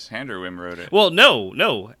wrote this. Handerwim wrote it. Well, no.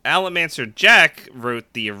 Alamancer Jack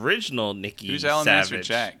wrote the original Nikki Who's Alamancer Savage.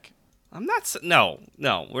 Jack? I'm not... No,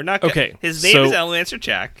 we're not... Okay, His name so- is Alamancer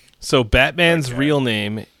Jack. So Batman's Okay. real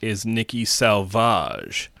name is Nikki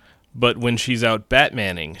Salvage, but when she's out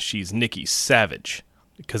Batmaning, she's Nikki Savage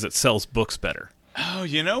because it sells books better. Oh,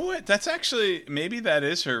 you know what? That's actually... Maybe that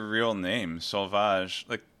is her real name, Sauvage.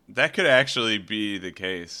 Like, that could actually be the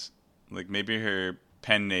case. Like, maybe her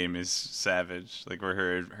pen name is Savage, like, or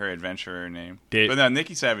her adventurer name. Dave- But no,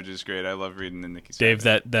 Nikki Savage is great. I love reading the Nikki Savage.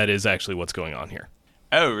 Dave, that is actually what's going on here.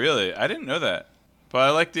 Oh, really? I didn't know that. But I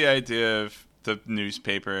like the idea of the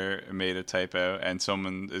newspaper made a typo and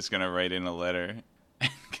someone is going to write in a letter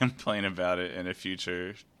and complain about it in a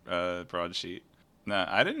future broadsheet. No,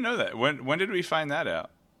 I didn't know that. When did we find that out?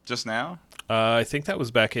 Just now? I think that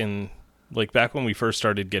was back when we first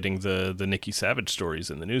started getting the Nikki Savage stories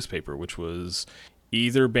in the newspaper, which was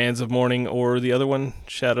either Bands of Mourning or the other one,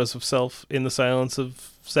 Shadows of Self in the Silence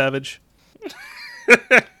of Savage.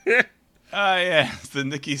 Yeah, the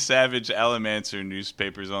Nikki Savage Alamancer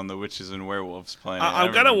newspapers on the Witches and Werewolves planet.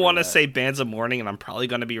 I'm going to want to say Bands of Mourning, and I'm probably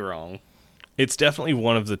going to be wrong. It's definitely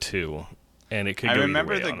one of the two, and it could go I either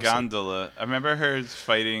remember way, the honestly. gondola. I remember her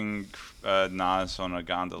fighting Nas on a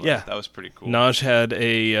gondola. Yeah. That was pretty cool. Naj had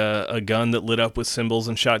a gun that lit up with symbols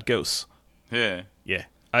and shot ghosts. Yeah. Yeah.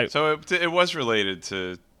 So it was related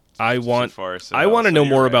to I want Forest to Elves, so know you're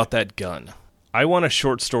more right. about that gun. I want a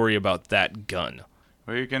short story about that gun.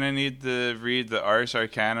 Well, you're going to need to read the Ars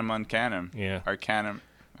Arcanum Uncanum. Yeah. Arcanum.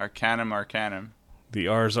 The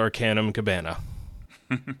Ars Arcanum Cabana.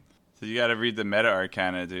 So you got to read the Meta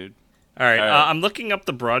Arcana, dude. All right, All right. I'm looking up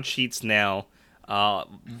the broadsheets now.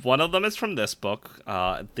 One of them is from this book.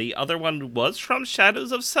 The other one was from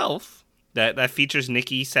Shadows of Self. That features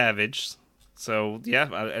Nikki Savage. So, yeah,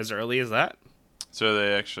 as early as that. So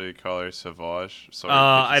they actually call her Sauvage.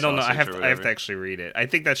 I don't know. I have to actually read it. I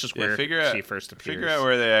think that's just where she first appears. Figure out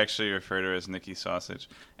where they actually refer to her as Nikki Sausage.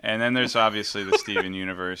 And then there's obviously the Steven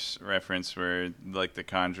Universe reference where, like, the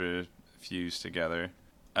Conjure fuse together.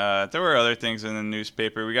 There were other things in the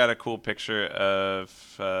newspaper. We got a cool picture of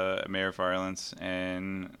Mayor Varlance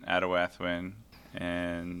and Adawathwin.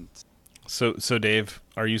 And So Dave,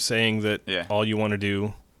 are you saying that Yeah. all you want to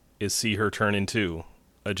do is see her turn into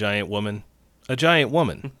a giant woman? A giant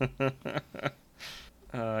woman.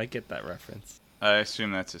 I get that reference. I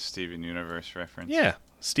assume that's a Steven Universe reference. Yeah.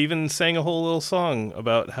 Steven sang a whole little song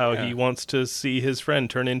about how he wants to see his friend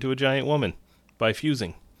turn into a giant woman by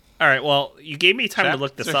fusing. All right, well, you gave me time to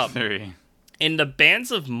look this up. Chapter 3. In the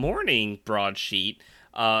Bands of Mourning broadsheet,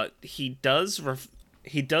 he does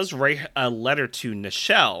write a letter to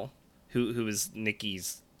Nichelle, who is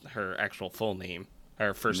her actual full name,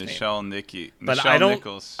 her first name. But But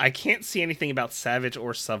Nichols. I can't see anything about Savage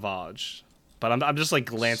or Savage. But I'm just like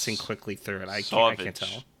glancing quickly through it. I can't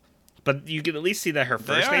tell. But you can at least see that her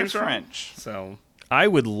They first are name's French. wrong. So I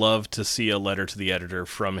would love to see a letter to the editor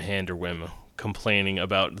from Handerwim complaining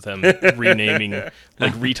about them renaming,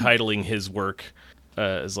 like retitling his work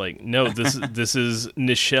as like, no, this is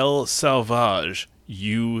Nichelle Sauvage,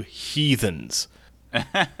 you heathens.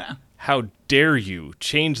 How dare you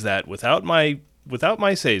change that without my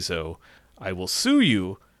say-so? I will sue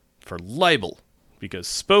you for libel, because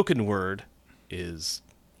spoken word is,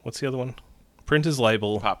 what's the other one? Print is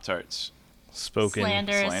libel. Pop-Tarts. Spoken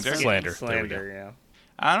Slander. Slander. There we go. Yeah.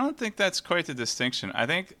 I don't think that's quite the distinction. I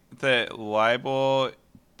think that libel,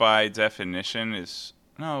 by definition, is...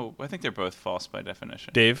 No, I think they're both false by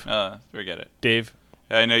definition. Dave? Forget it. Dave?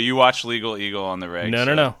 I know you watch Legal Eagle on the reg.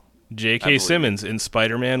 No. J.K. Simmons in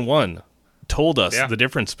Spider-Man 1 told us Yeah. the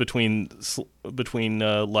difference between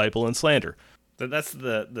libel and slander. That's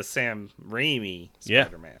the Sam Raimi Yeah.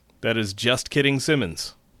 Spider-Man. That is Just Kidding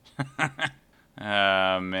Simmons.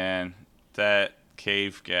 Man. That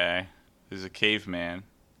cave guy is a caveman.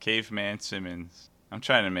 Caveman Simmons. I'm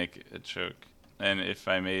trying to make a joke. And if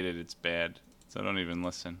I made it, it's bad. So don't even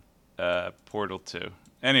listen. Portal 2.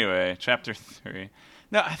 Anyway, Chapter 3.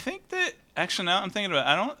 No, I think that... Actually, now I'm thinking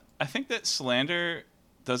about it. I think that slander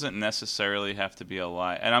doesn't necessarily have to be a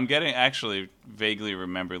lie. And I'm actually vaguely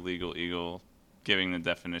remember Legal Eagle giving the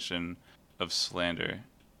definition of slander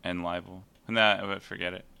and libel. Nah,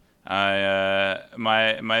 forget it.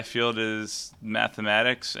 My field is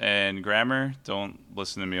mathematics and grammar. Don't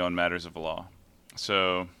listen to me on matters of law.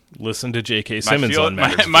 So Listen to J.K. Simmons on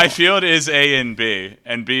matters. my field is A and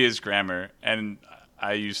B is grammar. And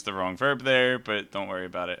I used the wrong verb there, but don't worry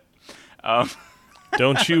about it.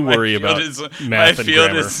 Don't you worry about math and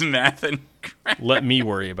field grammar. is math and grammar. Let me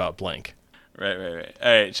worry about blank. Right. All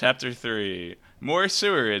right, Chapter 3. More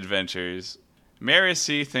sewer adventures.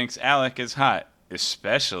 Marcy thinks Alec is hot,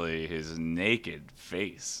 especially his naked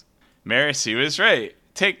face. Marcy was right.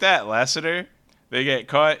 Take that, Lassiter. They get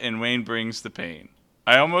caught and Wayne brings the pain.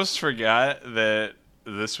 I almost forgot that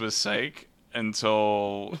this was Psych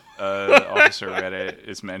until Officer Reddit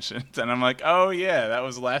is mentioned. And I'm like, oh yeah, that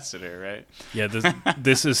was Lassiter, right? Yeah,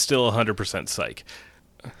 this is still 100% Psych.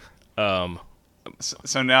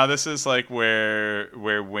 So now this is like where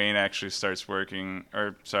Wayne actually starts working,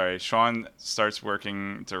 or sorry, Sean starts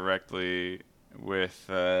working directly with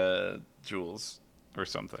Jules or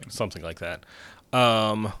something. Something like that.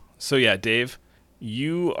 So yeah, Dave,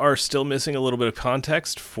 you are still missing a little bit of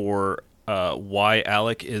context for why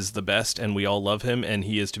Alec is the best and we all love him and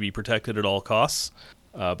he is to be protected at all costs.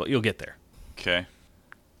 But you'll get there. Okay.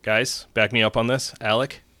 Guys, back me up on this.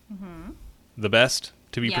 Alec, the best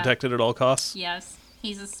to be Yeah. protected at all costs? Yes,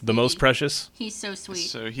 he's a sweetie. The most precious? He's so sweet.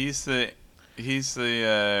 So he's the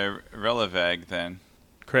Relavag then.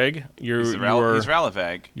 Craig, He's you're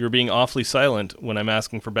Relavag. you're being awfully silent when I'm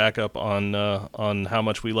asking for backup on how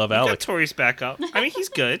much we love Got Alec. Tori's back up. I mean, he's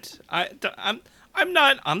good. I'm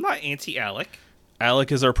not anti-Alec.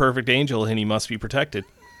 Alec is our perfect angel and he must be protected.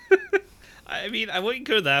 I mean, I wouldn't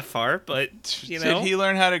go that far, but you know. Did he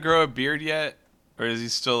learn how to grow a beard yet? Or is he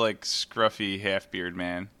still like scruffy half-beard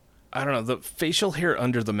man? I don't know. The facial hair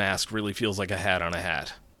under the mask really feels like a hat on a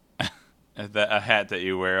hat. A hat that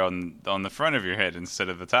you wear on the front of your head instead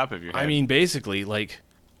of the top of your head. I mean, basically, like,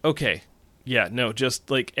 okay, yeah, no,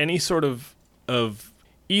 just like any sort of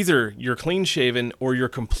either you're clean shaven or you're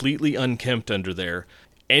completely unkempt under there.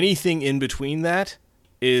 Anything in between that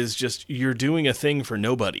is just you're doing a thing for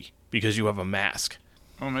nobody because you have a mask.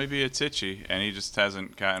 Well, maybe it's itchy, and he just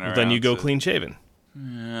hasn't gotten around. Then you go to... clean shaven.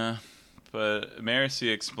 Yeah, but Marcy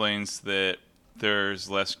explains that there's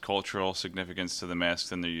less cultural significance to the mask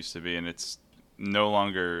than there used to be, and it's no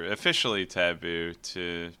longer officially taboo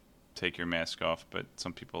to take your mask off, but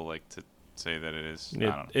some people like to say that it is. I don't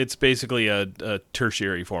know. It's basically a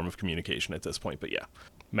tertiary form of communication at this point, but yeah.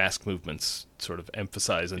 Mask movements sort of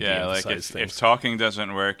emphasize and de-emphasize like things. if talking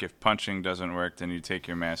doesn't work, if punching doesn't work, then you take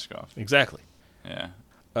your mask off. Exactly. Yeah.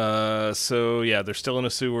 So yeah, they're still in a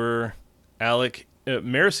sewer. Alec,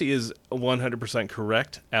 Marcy is 100%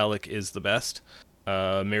 correct. Alec is the best.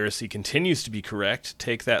 Marcy continues to be correct.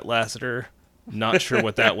 Take that, Lassiter. Not sure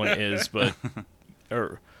what that one is, but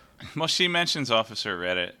Well, she mentions Officer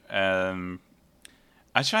Reddit.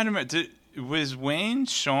 I try to remember. Was Wayne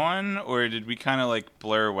Sean, or did we kind of like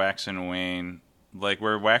blur Wax and Wayne? Like,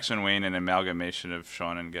 were Wax and Wayne an amalgamation of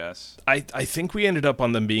Sean and Gus? I think we ended up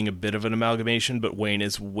on them being a bit of an amalgamation, but Wayne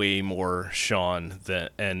is way more Sean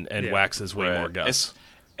and Wax is way more Gus.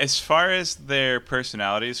 As far as their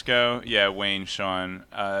personalities go, yeah, Wayne, Sean.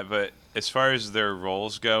 But as far as their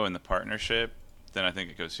roles go in the partnership, then I think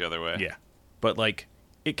it goes the other way. Yeah. But, like,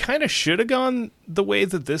 it kind of should have gone the way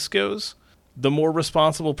that this goes. The more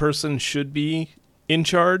responsible person should be in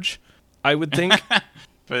charge, I would think.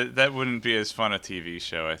 but that wouldn't be as fun a TV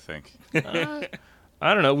show, I think.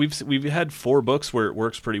 I don't know. We've had 4 books where it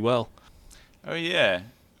works pretty well. Oh yeah,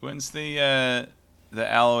 when's the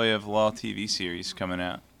Alloy of Law TV series coming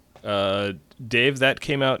out? Dave, that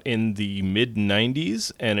came out in the mid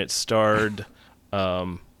 '90s, and it starred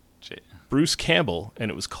Bruce Campbell, and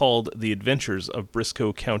it was called The Adventures of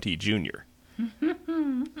Briscoe County Jr.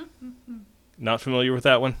 Not familiar with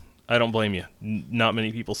that one? I don't blame you. Not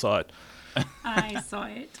many people saw it. I saw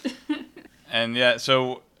it. And yeah,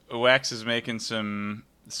 so Wax is making some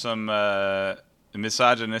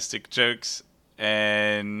misogynistic jokes,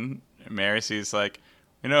 and Maricy's like,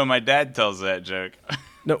 my dad tells that joke.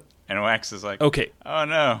 No. And Wax is like, okay. Oh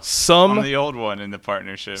no, Some I'm the old one in the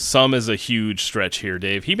partnership. Some is a huge stretch here,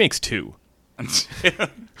 Dave. He makes 2.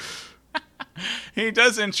 He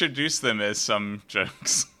does introduce them as some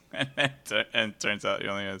jokes, and it turns out he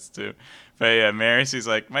only has 2. But yeah, Maricy's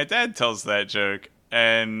like, my dad tells that joke,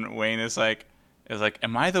 and Wayne is like,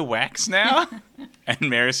 am I the Wax now? And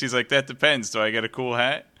Maricy's like, that depends. Do I get a cool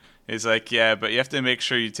hat? He's like, yeah, but you have to make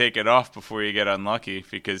sure you take it off before you get unlucky,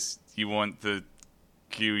 because you want the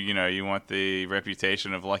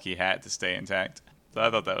reputation of Lucky Hat to stay intact. So I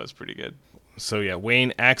thought that was pretty good. So yeah,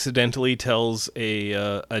 Wayne accidentally tells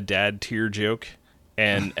a dad tear joke,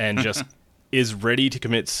 and just is ready to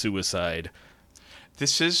commit suicide.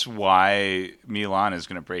 This is why Milan is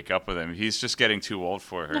going to break up with him. He's just getting too old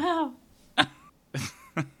for her. No. All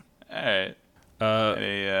right.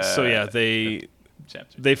 So yeah,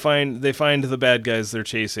 they find the bad guys they're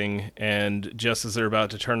chasing, and just as they're about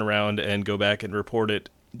to turn around and go back and report it,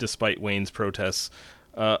 despite Wayne's protests,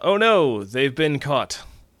 oh no, they've been caught,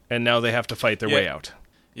 and now they have to fight their way out.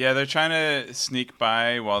 Yeah, they're trying to sneak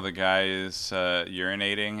by while the guy is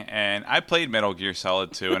urinating, and I played Metal Gear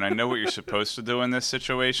Solid 2, and I know what you're supposed to do in this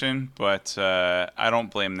situation, but I don't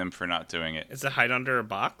blame them for not doing it. Is it hide under a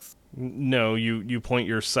box? No, you point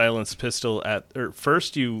your silenced pistol at... Or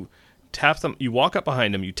first you tap them... You walk up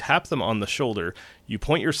behind them, you tap them on the shoulder, you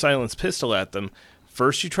point your silenced pistol at them.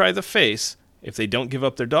 First you try the face. If they don't give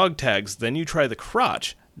up their dog tags, then you try the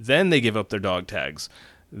crotch. Then they give up their dog tags.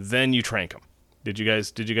 Then you trank them. Did you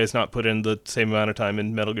guys not put in the same amount of time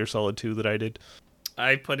in Metal Gear Solid 2 that I did?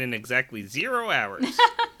 I put in exactly 0 hours.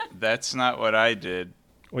 That's not what I did.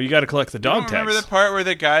 Well, you got to collect the dog tags. Remember the part where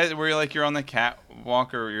the guy, where you're on the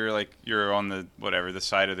catwalk, or you're on the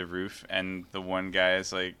side of the roof, and the one guy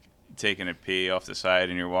is like taking a pee off the side,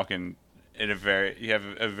 and you're walking you have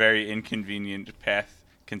a very inconvenient path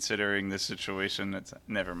considering the situation. That's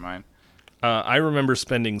never mind. I remember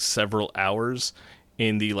spending several hours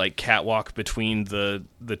in the catwalk between the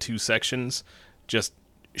 2 sections, just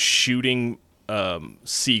shooting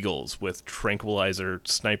seagulls with tranquilizer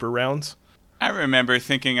sniper rounds. I remember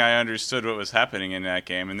thinking I understood what was happening in that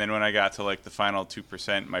game, and then when I got to the final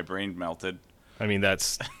 2%, my brain melted. I mean,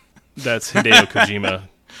 that's Hideo Kojima.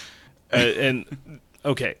 And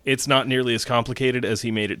okay, it's not nearly as complicated as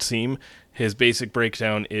he made it seem. His basic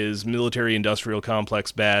breakdown is military-industrial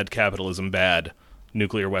complex bad, capitalism bad,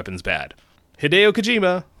 nuclear weapons bad. Hideo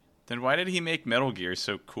Kojima. Then why did he make Metal Gear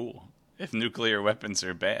so cool if nuclear weapons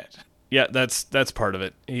are bad? Yeah, that's part of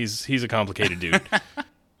it. He's a complicated dude.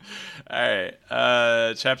 All right,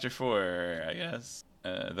 chapter 4, I guess.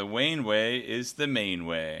 The Wayne way is the main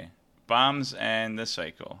way. Bombs and the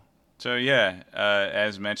cycle. So yeah,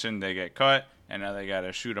 as mentioned, they get caught, and now they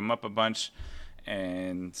gotta shoot them up a bunch.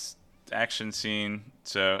 And action scene.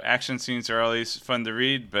 So action scenes are always fun to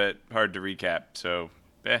read, but hard to recap. So,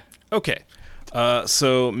 Okay.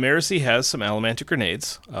 So Maricy has some allomantic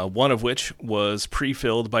grenades, one of which was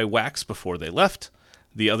pre-filled by Wax before they left.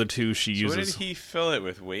 The other 2 she uses... What did he fill it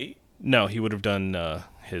with, weight? No, he would have done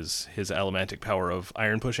his allomantic power of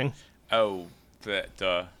iron pushing. Oh,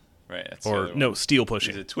 duh. Right, that's no, steel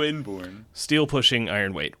pushing. He's a twin-born. Steel pushing,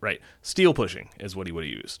 iron weight. Right. Steel pushing is what he would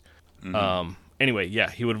have used. Mm-hmm. Anyway, yeah,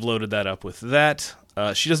 he would have loaded that up with that.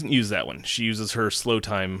 She doesn't use that one. She uses her slow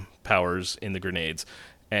time powers in the grenades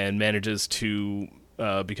and manages to,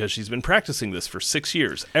 because she's been practicing this for 6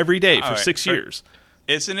 years, every day for 6 years.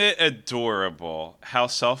 Isn't it adorable how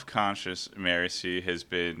self-conscious Maricy has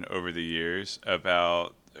been over the years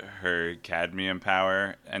about her cadmium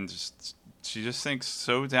power, and she just thinks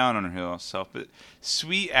so down on herself. But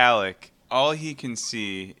sweet Alec, all he can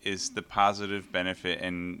see is the positive benefit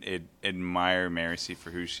and admire Maricy for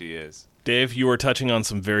who she is. Dave, you are touching on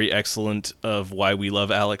some very excellent of why we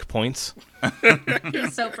love Alec points.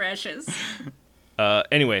 He's so precious.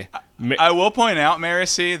 Anyway. I will point out,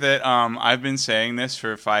 Maricy, that I've been saying this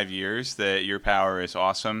for 5 years, that your power is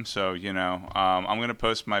awesome. So, I'm going to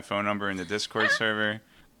post my phone number in the Discord server.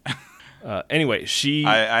 Anyway,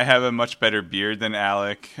 I have a much better beard than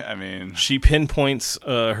Alec. I mean, she pinpoints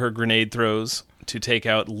her grenade throws to take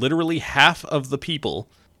out literally half of the people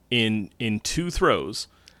in 2 throws.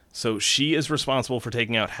 So she is responsible for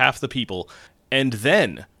taking out half the people. And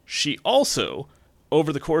then she also,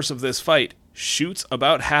 over the course of this fight, shoots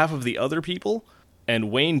about half of the other people,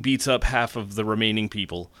 and Wayne beats up half of the remaining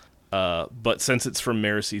people. But since it's from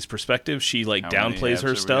Maricy's perspective, she downplays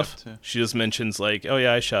her stuff. She just mentions oh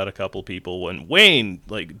yeah, I shot a couple people when Wayne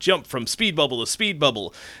jumped from speed bubble to speed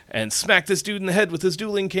bubble and smacked this dude in the head with his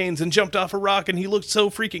dueling canes and jumped off a rock and he looked so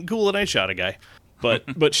freaking cool and I shot a guy.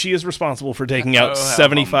 But she is responsible for taking out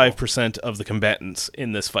 75% of the combatants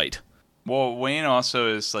in this fight. Well, Wayne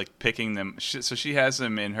also is picking them. So she has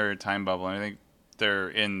them in her time bubble, and I think they're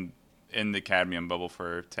in the cadmium bubble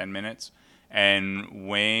for 10 minutes. And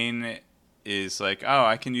Wayne is like, "Oh,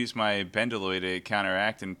 I can use my Bendeloy to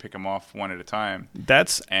counteract and pick them off one at a time."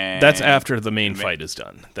 That's after the main fight is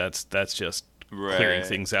done. That's just clearing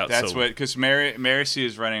things out. That's because Maricy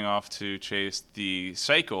is running off to chase the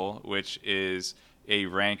Cycle, which is a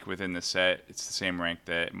rank within the set. It's the same rank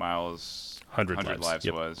that Miles' 100 Lives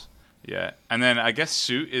yep. was. Yeah. And then I guess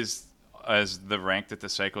Suit is as the rank that the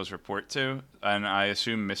Cycles report to, and I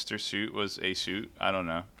assume Mr. Suit was a Suit. I don't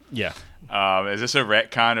know. Yeah. Is this a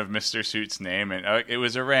retcon of Mr. Suit's name? And it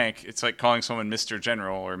was a rank. It's like calling someone Mr.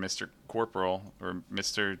 General or Mr. Corporal or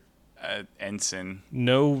Mr. Ensign.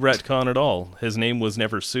 No retcon at all. His name was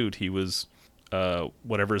never Suit. He was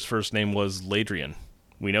whatever his first name was, Ladrian.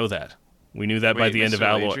 We know that. We knew that by the end of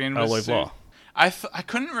Alloy of Law. I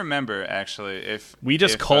couldn't remember, actually. If we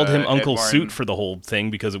just called him Uncle Edwarn... Suit for the whole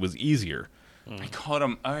thing because it was easier. I called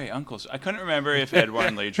him, all right, Uncle Suit. I couldn't remember if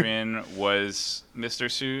Edwarn Ladrian was Mr.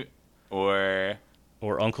 Suit or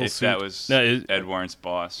Uncle Suit. That was Edwarn's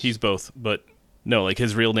boss. He's both, but no,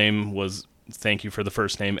 his real name was, thank you for the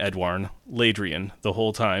first name, Edwarn Ladrian, the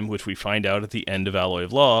whole time, which we find out at the end of Alloy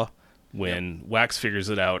of Law when Wax figures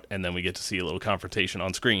it out, and then we get to see a little confrontation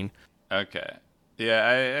on screen. Okay.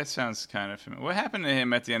 Yeah, that sounds kind of familiar. What happened to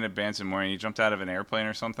him at the end of Bands of Morning? He jumped out of an airplane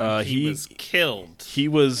or something? He was killed. He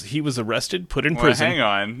was arrested, put in prison. Hang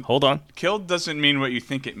on. Hold on. Killed doesn't mean what you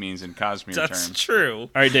think it means in Cosmere terms. That's true.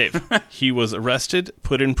 All right, Dave. He was arrested,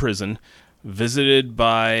 put in prison, visited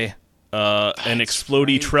by an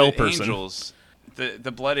explodey Trell person. Angels,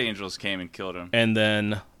 the Blood Angels came and killed him. And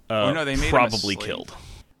then they made probably him a slave. killed.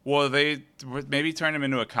 Well, they maybe turned him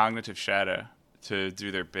into a cognitive shadow to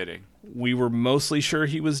do their bidding. We were mostly sure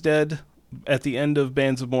he was dead at the end of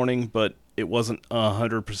Bands of Morning, but it wasn't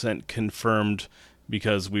 100% confirmed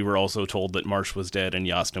because we were also told that Marsh was dead and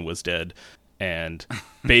Yasna was dead. And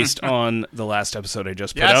based on the last episode I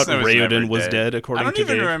just put out, Raoden was dead, according to Dave.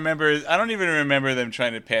 I don't even remember them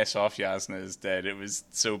trying to pass off Yasna as dead. It was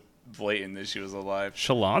so blatant that she was alive.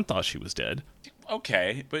 Shallan thought she was dead.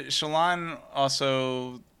 Okay, but Shallan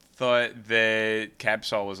also thought that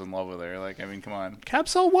Capsol was in love with her. Come on.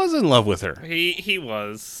 Capsol was in love with her. He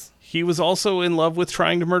was. He was also in love with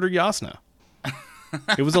trying to murder Yasna.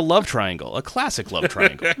 It was a love triangle, a classic love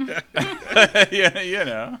triangle.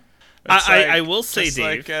 Yeah, I will say, just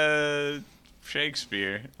Dave. Like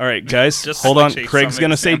Shakespeare. All right, guys, Just hold like on. Craig's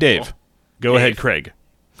going to say Dave. Go ahead, Craig.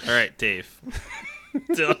 All right, Dave.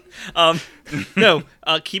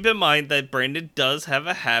 Keep in mind that Brandon does have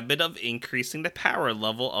a habit of increasing the power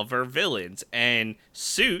level of our villains, and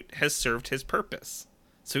Suit has served his purpose.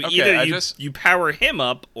 So either you power him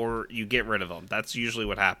up or you get rid of him. That's usually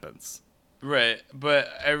what happens. Right, but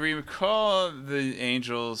I recall the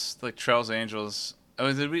Angels, Trell's Angels.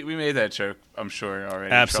 Oh, we made that joke, I'm sure,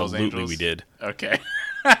 already. Absolutely, we did. Okay.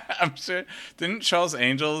 I'm sure. Didn't Charles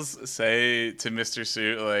Angels say to Mr.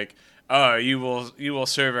 Suit, "Oh, you will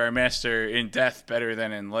serve our master in death better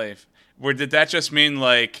than in life"? Or did that just mean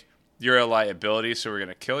you're a liability, so we're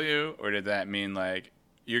gonna kill you? Or did that mean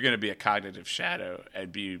you're gonna be a cognitive shadow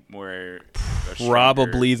and be more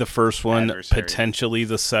probably the first one, adversary. Potentially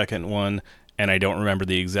the second one, and I don't remember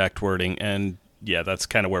the exact wording. And yeah, that's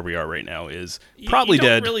kind of where we are right now. Is probably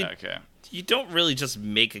dead. Okay. You don't really just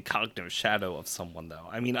make a cognitive shadow of someone, though.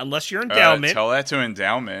 I mean, unless you're Endowment. Tell that to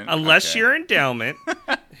Endowment. Unless you're Endowment,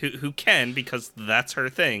 who can, because that's her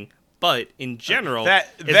thing. But in general...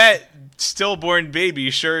 That stillborn baby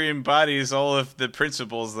sure embodies all of the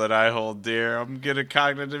principles that I hold dear. I'm going to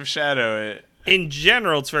cognitive shadow it. In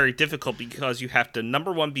general, it's very difficult because you have to,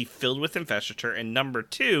 number one, be filled with investiture, and number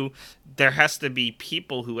two, there has to be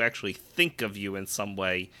people who actually think of you in some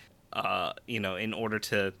way, in order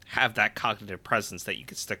to have that cognitive presence that you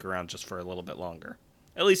could stick around just for a little bit longer.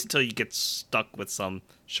 At least until you get stuck with some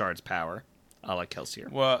shard's power, like Kelsier.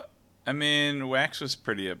 Well, I mean, Wax was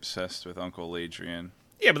pretty obsessed with Uncle Ladrian.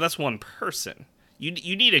 Yeah, but that's one person. You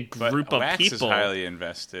need a group of Wax people. is highly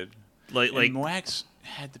invested. Like Wax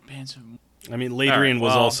had the bands of... I mean, Ladrian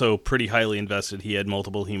was well- also pretty highly invested. He had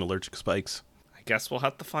multiple hemalurgic spikes. I guess we'll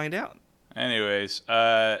have to find out. Anyways,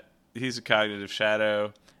 he's a cognitive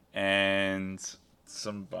shadow and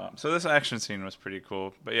some bombs. So this action scene was pretty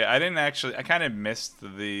cool. But yeah, I kind of missed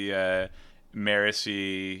the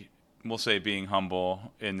Marisi, we'll say, being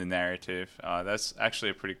humble in the narrative. That's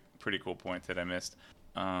actually a pretty cool point that I missed.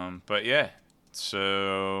 But yeah,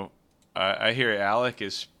 so I hear Alec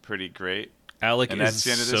is pretty great. Alec And is that's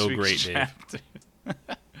the end of so this week's great, Dave. chapter.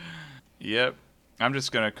 Yep. I'm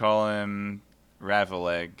just going to call him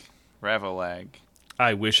Ravelag.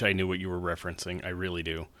 I wish I knew what you were referencing. I really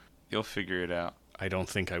do. You'll figure it out. I don't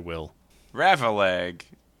think I will. Ravelag.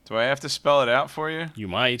 Do I have to spell it out for you? You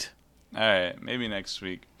might. All right, maybe next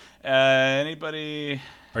week. Anybody?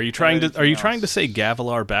 Are you trying to Anything else? say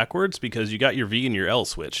Gavilar backwards because you got your V and your L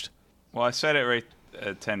switched? Well, I said it right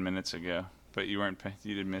 10 minutes ago, but you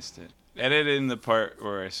missed it. Edit in the part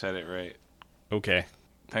where I said it right. Okay.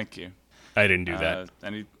 Thank you. I didn't do that.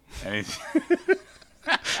 Any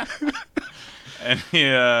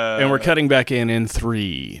And we're cutting back in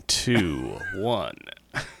 3, 2, 1.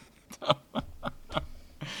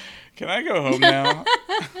 Can I go home now?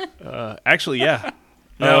 Actually, yeah.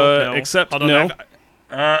 No. Except Hold on, no.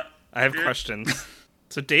 I have questions.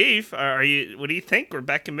 So, Dave, are you? What do you think? We're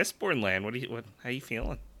back in Mistborn land. How you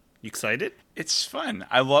feeling? You excited? It's fun.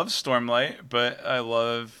 I love Stormlight, but I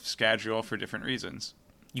love Scadrial for different reasons.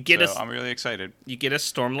 You get I'm really excited. You get a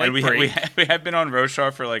Stormlight And break. we have been on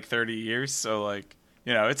Roshar for like 30 years, so like,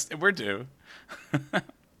 we're due.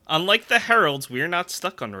 Unlike the Heralds, we're not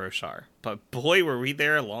stuck on Roshar. But boy, were we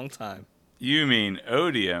there a long time. You mean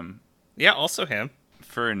Odium Yeah, also him.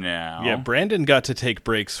 for now. Yeah, Brandon got to take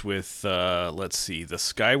breaks with, let's see, the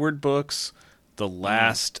Skyward books, the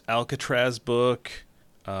last Alcatraz book.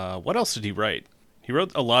 What else did he write? He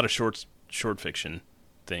wrote a lot of short fiction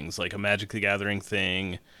things, like a Magic the Gathering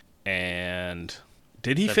thing, and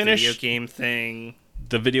did he finish video game thing?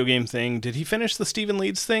 the video game thing? Did he finish the Stephen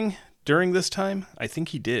Leeds thing during this time? I think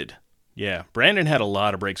he did. Yeah, Brandon had a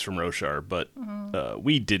lot of breaks from Roshar, but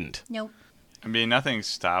we didn't. Nope. I mean, nothing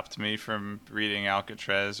stopped me from reading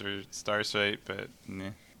Alcatraz or Starsight, but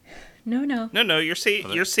nah. No. You're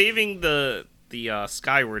saving the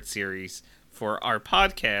Skyward series for our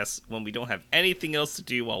podcast when we don't have anything else to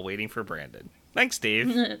do while waiting for Brandon. Thanks,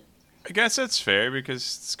 Dave. I guess that's fair because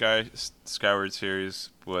Skyward series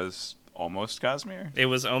was almost Cosmere. It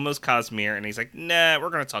was almost Cosmere, and he's like, "Nah, we're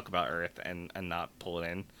gonna talk about Earth and not pull it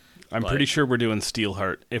in." I'm But- pretty sure we're doing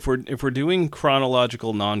Steelheart. If we're doing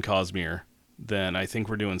chronological non-Cosmere, then I think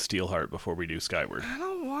we're doing Steelheart before we do Skyward. I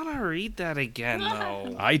don't want to read that again,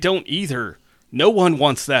 though. I don't either. No one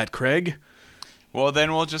wants that, Craig. Well,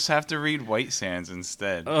 then we'll just have to read White Sands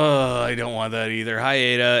instead. I don't want that either. Hi,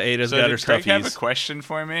 Ada. Ada's So got her did Craig have a stuffies. question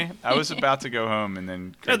for me? I was about to go home, and then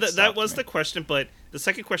No, Craig that stopped was me. the question, but the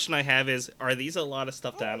second question I have is, are these a lot of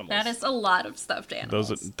stuffed animals? That is a lot of stuffed animals.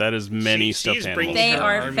 That is many She's stuffed bringing animals. They her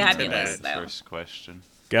are army to fabulous, bed. though. First question.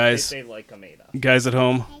 Guys, They like Ameda. guys at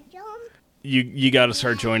home, you got to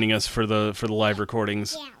start joining us for the live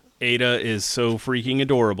recordings. Ada is so freaking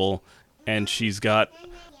adorable, and she's got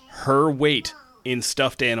her weight in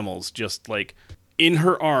stuffed animals, just like in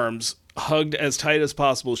her arms, hugged as tight as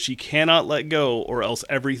possible. She cannot let go, or else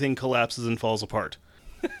everything collapses and falls apart.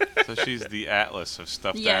 So she's the Atlas of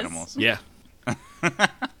stuffed Yes. animals. Yeah. All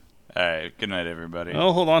right. Good night, everybody.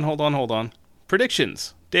 Oh, hold on.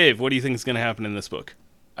 Predictions. Dave, what do you think is going to happen in this book?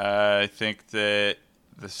 I think that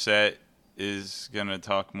the set is going to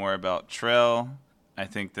talk more about Trell. I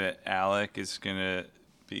think that Alec is going to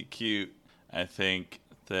be cute. I think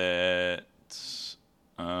that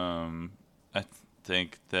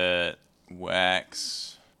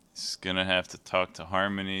Wax is going to have to talk to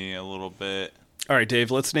Harmony a little bit. All right, Dave,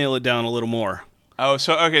 let's nail it down a little more. Oh,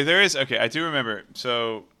 so I do remember.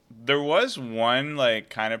 So there was one like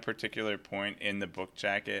kind of particular point in the book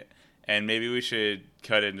jacket, and maybe we should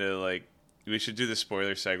cut into like we should do the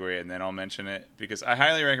spoiler segue and then I'll mention it because I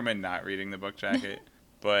highly recommend not reading the book jacket.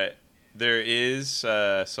 But there is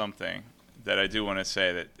something that I do want to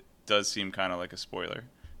say that does seem kind of like a spoiler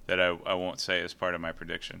that I won't say as part of my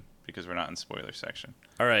prediction because we're not in spoiler section.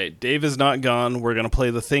 All right, Dave is not gone. We're going to play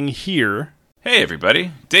the thing here. Hey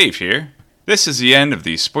everybody, Dave here. This is the end of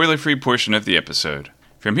the spoiler-free portion of the episode.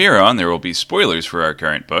 From here on, there will be spoilers for our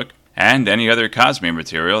current book, and any other Cosmere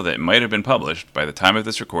material that might have been published by the time of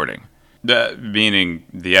this recording. Meaning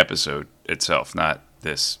the episode itself, not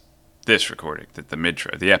this recording,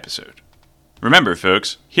 the episode. Remember,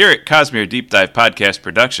 folks, here at Cosmere Deep Dive Podcast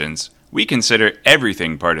Productions, We consider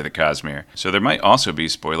everything part of the Cosmere, so there might also be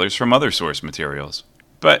spoilers from other source materials.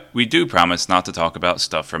 But we do promise not to talk about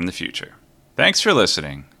stuff from the future. Thanks for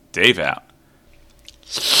listening. Dave out.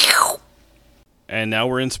 And now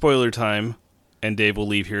we're in spoiler time, and Dave will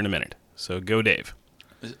leave here in a minute. So go, Dave.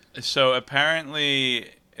 So apparently,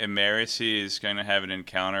 Emerisi is going to have an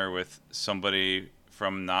encounter with somebody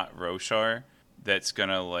from not Roshar that's going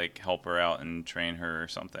to like help her out and train her or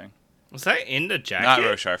something. Was that in the jacket? Not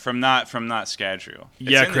Roshar, from not Scadrial.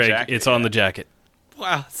 Yeah, Craig, it's on the jacket.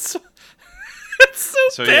 Wow, it's so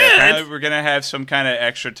So bad. yeah, apparently we're going to have some kind of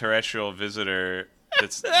extraterrestrial visitor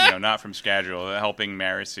that's not from Scadrial helping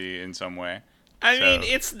Marisi in some way. I mean,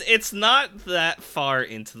 it's not that far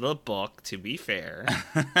into the book, to be fair.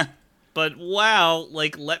 But wow,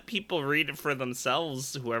 like, let people read it for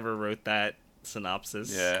themselves, whoever wrote that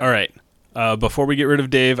synopsis. Yeah. All right. Before we get rid of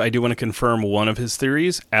Dave, I do want to confirm one of his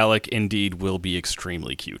theories. Alec indeed will be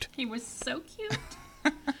extremely cute. He was so cute.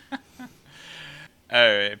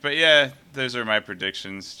 All right, but yeah, those are my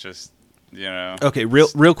predictions. Just Okay,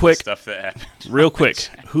 real quick. Stuff that happened. Real quick.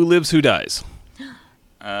 Who lives? Who dies?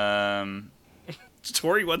 Tori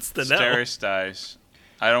wants to know. Steris dies.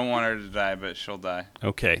 I don't want her to die, but she'll die.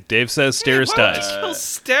 Okay, Dave says Steris Why dies. would you kill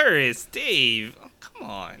Steris, Dave? Oh, come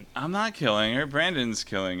on. I'm not killing her. Brandon's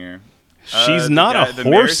killing her. She's not the a horse,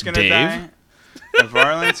 mayor's gonna Dave. Die.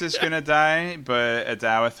 Varlance is gonna die, but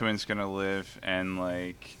Adawithwin's gonna live and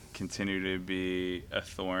like continue to be a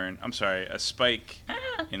thorn. I'm sorry, a spike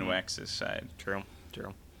in Wax's side. True.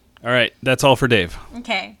 All right, that's all for Dave.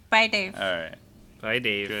 Okay, bye, Dave. All right. Bye,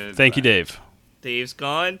 Dave. Good. Thank you, Dave. Dave's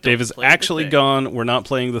gone. Don't Dave is play the actually thing. gone. We're not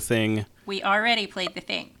playing the thing. We already played the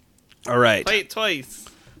thing. All right. Play it twice.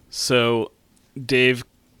 So, Dave,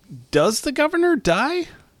 does the governor die?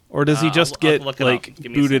 Or does he just I'll get, look it like, up.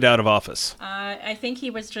 Give me a booted second. out of office? I think he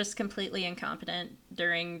was just completely incompetent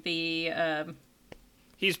during the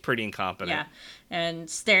He's pretty incompetent. yeah, and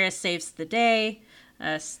Steris saves the day.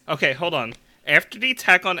 Okay, hold on. After the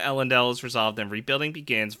attack on Elendel is resolved and rebuilding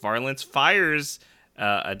begins, Varlance fires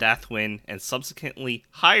Adathwin and subsequently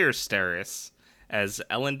hires Steris as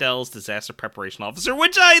Elendel's disaster preparation officer,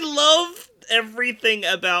 which I love everything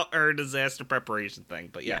about her disaster preparation thing.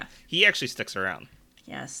 But yeah, he actually sticks around.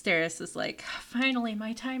 Yeah, Steris is like, finally,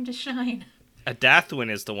 my time to shine. Adathwin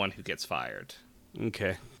is the one who gets fired.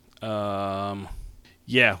 Okay.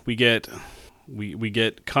 Yeah, we get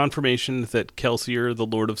confirmation that Kelsier, the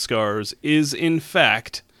Lord of Scars, is in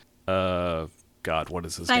fact God, what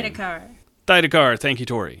is his name? Thydakar. Thydakar, thank you,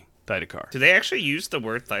 Tori. Thydakar. Do they actually use the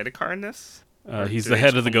word Thydakar in this? He's do the they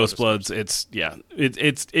head of just the call him Ghost Bloods.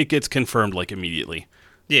 It gets confirmed like immediately.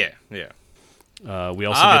 Yeah. We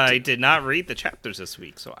also I did not read the chapters this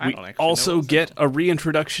week, so I we don't actually also know what's get a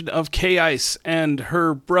reintroduction of K-Ice and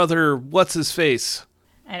her brother, what's his face,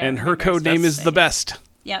 I don't and her remember code name his is name. the best.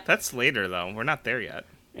 Yep. That's later though. We're not there yet.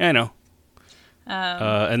 Yeah, I know.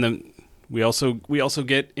 And then we also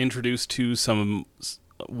get introduced to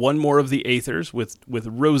one more of the Aethers with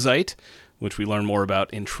Rosite, which we learn more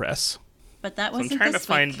about in Tress. But that So I'm wasn't trying to this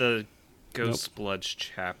find week. the Ghost Bloods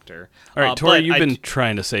chapter. All right, Tori, but you've I been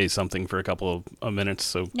trying to say something for a couple of minutes,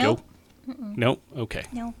 so Nope. go. Nope. Okay.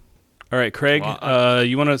 No. All right, Craig, Well,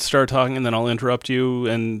 you want to start talking, and then I'll interrupt you,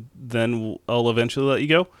 and then I'll eventually let you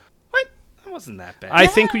go? What? That wasn't that bad. I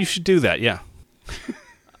think we should do that, yeah.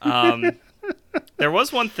 There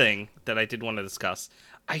was one thing that I did want to discuss.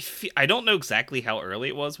 I don't know exactly how early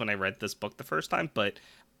it was when I read this book the first time, but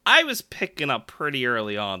I was picking up pretty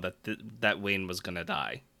early on that Wayne was going to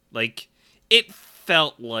die. Like, it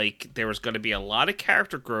felt like there was going to be a lot of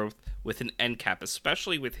character growth with an end cap,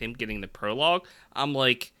 especially with him getting the prologue. I'm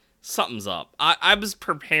like, something's up. I was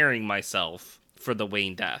preparing myself for the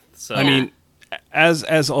Wayne death. So I mean,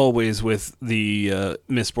 as always with the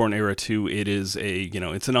Mistborn era 2, it is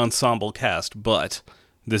it's an ensemble cast, but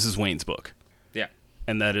this is Wayne's book. yeah.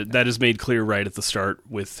 And that is made clear right at the start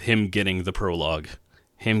with him getting the prologue,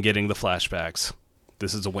 him getting the flashbacks.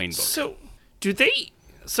 This is a Wayne book. So, do they...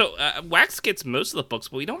 So, Wax gets most of the books,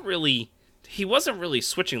 but we don't really... He wasn't really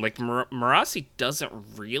switching. Like, Marasi doesn't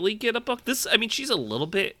really get a book. She's a little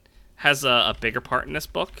bit... Has a bigger part in this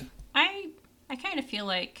book. I kind of feel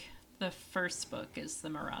like the first book is the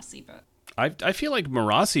Marasi book. I feel like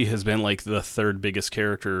Marasi has been like the third biggest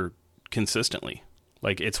character consistently.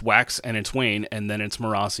 Like, it's Wax and it's Wayne, and then it's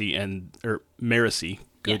Marasi or Marasi.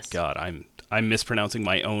 Good Yes. God, I'm mispronouncing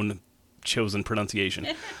my own chosen pronunciation.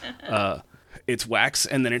 It's Wax,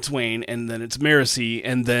 and then it's Wayne, and then it's Marasi,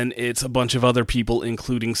 and then it's a bunch of other people,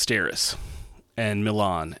 including Steris, and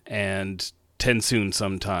Milan, and Tensoon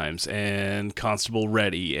sometimes, and Constable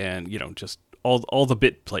Reddy, and, just all the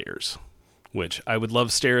bit players. which I would love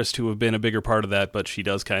Steris to have been a bigger part of that, but she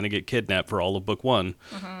does kind of get kidnapped for all of book 1.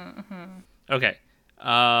 Okay.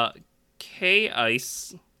 Kay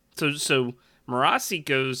Ice. So Marasi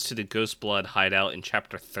goes to the Ghostblood hideout in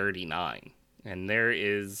chapter 39, and there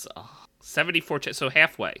is 74. So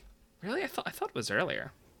halfway. Really, I thought it was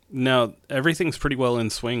earlier. No, everything's pretty well in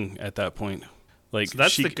swing at that point. Like, So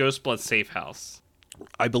that's the Ghostblood safe house.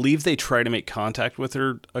 I believe they try to make contact with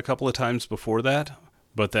her a couple of times before that,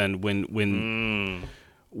 but then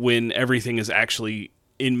when everything is actually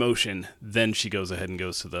in motion, then she goes ahead and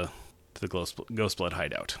goes to the Ghostblood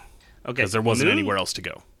hideout. Okay, Because there wasn't anywhere else to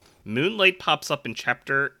go. Moonlight pops up in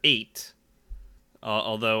chapter 8,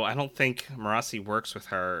 although I don't think Marasi works with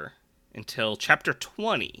her until chapter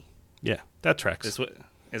 20. Yeah, that tracks.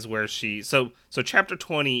 Is where she... So chapter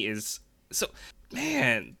 20 is... So,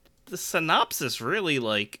 man, the synopsis really,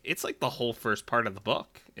 like... It's like the whole first part of the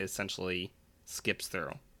book, essentially, skips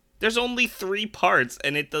through. There's only 3 parts,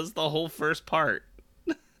 and it does the whole first part.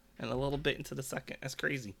 And a little bit into the second. That's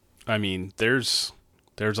crazy. I mean, there's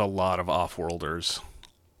a lot of off-worlders,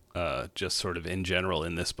 just sort of in general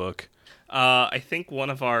in this book. I think one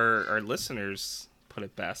of our listeners put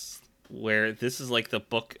it best, where this is like the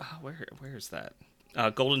book... where is that?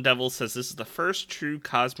 Golden Devil says this is the first true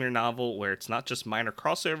Cosmere novel where it's not just minor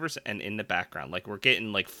crossovers and in the background. Like, we're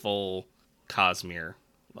getting, like, full Cosmere,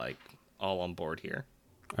 like, all on board here.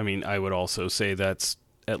 I mean, I would also say that's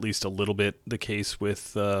at least a little bit the case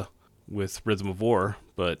with Rhythm of War,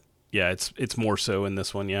 but yeah, it's more so in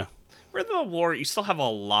this one, yeah. Rhythm of War, you still have a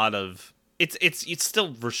lot of... It's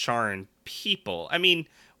still Rasharan people. I mean,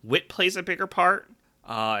 Wit plays a bigger part,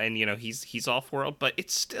 and, you know, he's off-world, but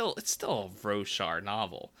it's still a Roshar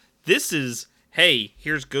novel. This is, hey,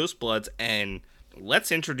 here's Ghostbloods, and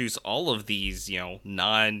let's introduce all of these, you know,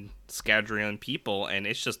 non-Scadrian people, and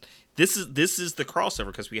it's just... This is the crossover,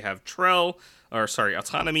 because we have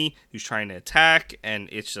Autonomy, who's trying to attack, and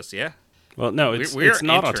it's just, yeah. Well, no, it's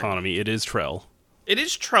not Autonomy, it is Trell. It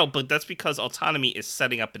is Trell, but that's because Autonomy is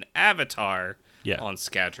setting up an avatar on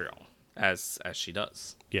Scadrial, as she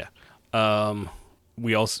does. Yeah.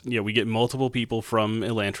 We get multiple people from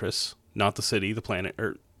Elantris, not the city, the planet,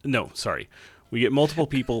 we get multiple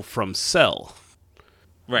people from Cell.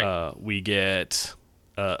 Right. We get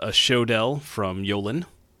a Shodel from Yolen,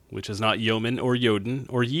 which is not Yeoman or Yoden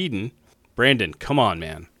or Yeeden. Brandon, come on,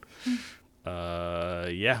 man.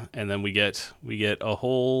 Yeah, and then we get a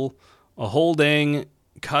whole dang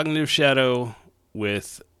cognitive shadow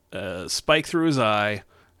with a spike through his eye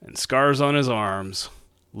and scars on his arms.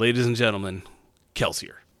 Ladies and gentlemen,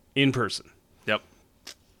 Kelsier in person. Yep.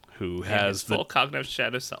 Who has the full cognitive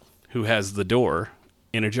shadow self? Who has the door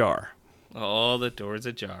in a jar? Oh, the door's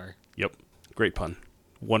ajar. Yep. Great pun.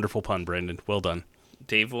 Wonderful pun, Brandon. Well done.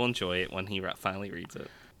 Dave will enjoy it when he finally reads it.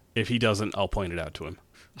 If he doesn't, I'll point it out to him.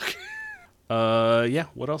 Yeah,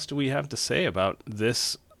 what else do we have to say about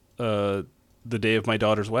this, the day of my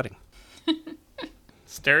daughter's wedding?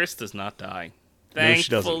 Steris does not die. No, she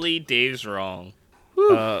Thankfully, Dave's wrong.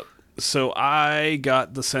 So I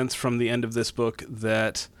got the sense from the end of this book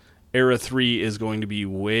that Era 3 is going to be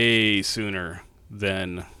way sooner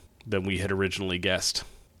than we had originally guessed.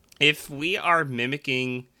 If we are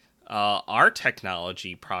mimicking our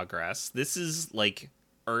technology progress, this is like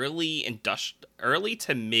early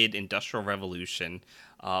to mid industrial revolution.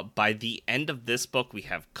 By the end of this book, we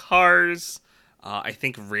have cars. I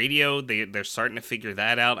think radio, they're starting to figure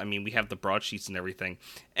that out. I mean, we have the broadsheets and everything.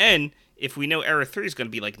 And if we know Era 3 is going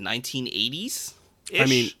to be like 1980s-ish. I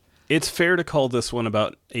mean, it's fair to call this one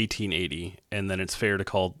about 1880, and then it's fair to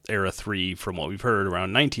call Era 3, from what we've heard,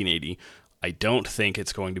 around 1980. I don't think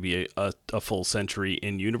it's going to be a full century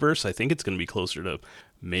in universe. I think it's going to be closer to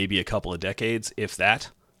maybe a couple of decades, if that.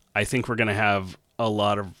 I think we're going to have a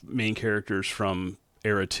lot of main characters from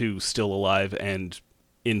Era 2 still alive and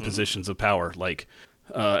in positions of power. Like,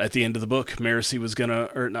 at the end of the book, Marasi was going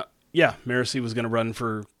to run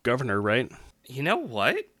for governor, right? You know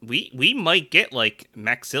what? We might get, like,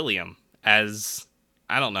 Maxilium as,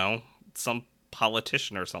 I don't know, some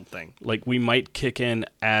politician or something. Like, we might kick in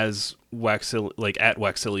as at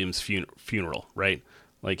Waxilium's funeral, right?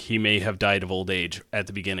 Like, he may have died of old age at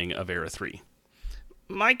the beginning of Era 3.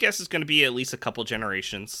 My guess is going to be at least a couple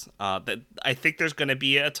generations. That I think there's going to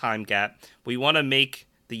be a time gap. We want to make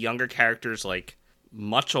the younger characters, like,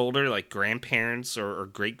 much older, like grandparents or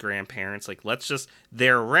great-grandparents. Like,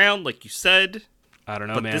 they're around, like you said. I don't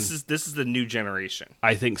know, but man. This is the new generation.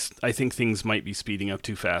 I think things might be speeding up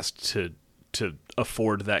too fast to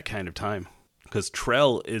afford that kind of time. Because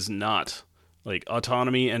Trell is not, like,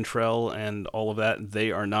 Autonomy and Trell and all of that,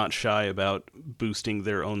 they are not shy about boosting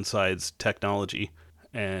their own side's technology.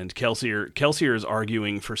 And Kelsier is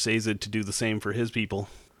arguing for Sazed to do the same for his people.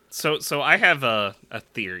 So I have a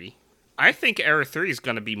theory. I think Era 3 is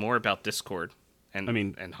going to be more about Discord.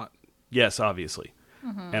 Yes, obviously.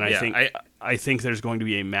 Mm-hmm. And I think there's going to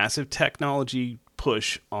be a massive technology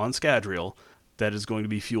push on Scadrial that is going to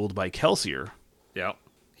be fueled by Kelsier. Yeah,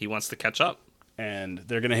 he wants to catch up. And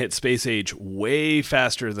they're going to hit Space Age way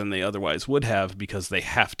faster than they otherwise would have because they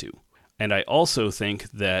have to. And I also think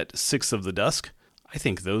that Six of the Dusk, I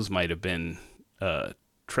think those might have been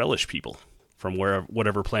Trellish people from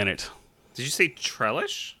whatever planet. Did you say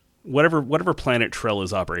Trellish? Whatever planet Trell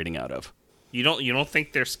is operating out of. You don't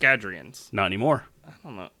think they're Scadrians? Not anymore.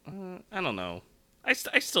 I don't know. I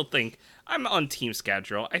still think I'm on Team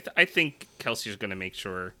Scadrial. I think Kelsey's going to make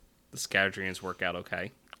sure the Scadrians work out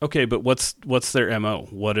okay. Okay, but what's their MO?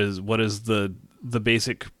 What is the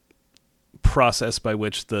basic process by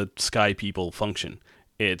which the Sky people function?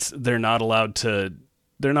 It's they're not allowed to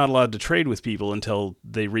trade with people until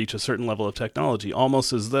they reach a certain level of technology,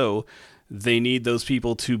 almost as though they need those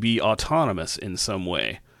people to be autonomous in some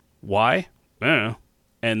way. Why? I don't know.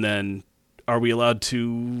 And then are we allowed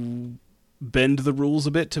to bend the rules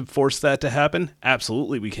a bit to force that to happen?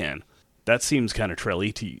 Absolutely we can. That seems kind of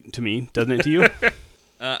Trelly to me, doesn't it to you?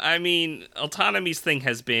 I mean, autonomy's thing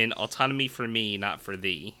has been autonomy for me, not for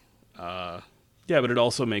thee. Yeah, but it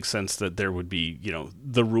also makes sense that there would be,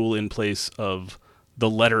 the rule in place of the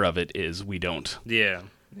letter of it is we don't. Yeah.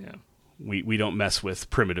 We don't mess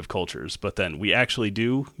with primitive cultures, but then we actually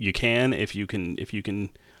do. You can if you can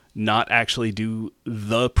not actually do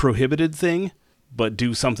the prohibited thing, but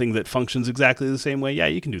do something that functions exactly the same way. Yeah,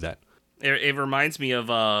 you can do that. It reminds me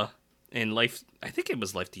of in Life, I think it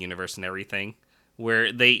was Life, the Universe, and Everything,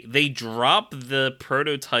 where they drop the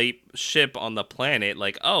prototype ship on the planet,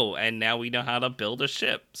 like, oh, and now we know how to build a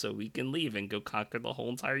ship, so we can leave and go conquer the whole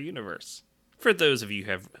entire universe. For those of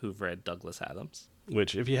you who've read Douglas Adams.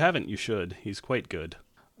 Which, if you haven't, you should. He's quite good.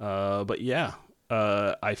 But yeah,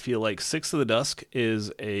 I feel like Six of the Dusk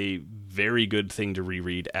is a very good thing to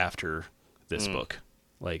reread after this book.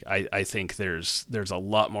 Like, I think there's a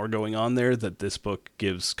lot more going on there that this book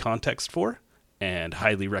gives context for, and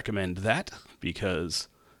highly recommend that because...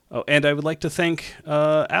 Oh, and I would like to thank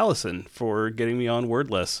Allison for getting me on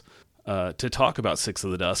Wordless to talk about Six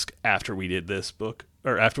of the Dusk after we did this book,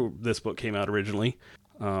 or after this book came out originally,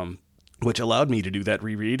 which allowed me to do that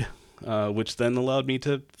reread, which then allowed me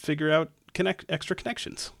to figure out extra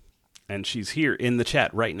connections. And she's here in the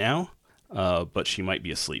chat right now, but she might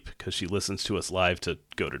be asleep because she listens to us live to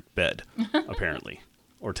go to bed, apparently,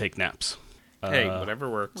 or take naps. Hey, whatever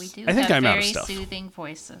works. We do I think have I'm out of very stuff. soothing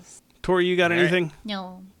voices. Tori, you got anything?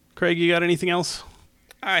 No. Craig, you got anything else?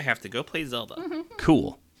 I have to go play Zelda.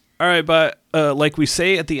 Cool. All right, but like we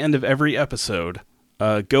say at the end of every episode,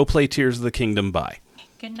 go play Tears of the Kingdom. Bye.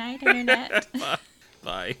 Good night, Internet.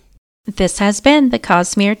 Bye. This has been the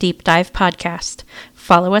Cosmere Deep Dive Podcast.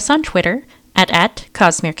 Follow us on Twitter at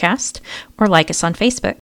CosmereCast or like us on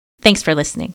Facebook. Thanks for listening.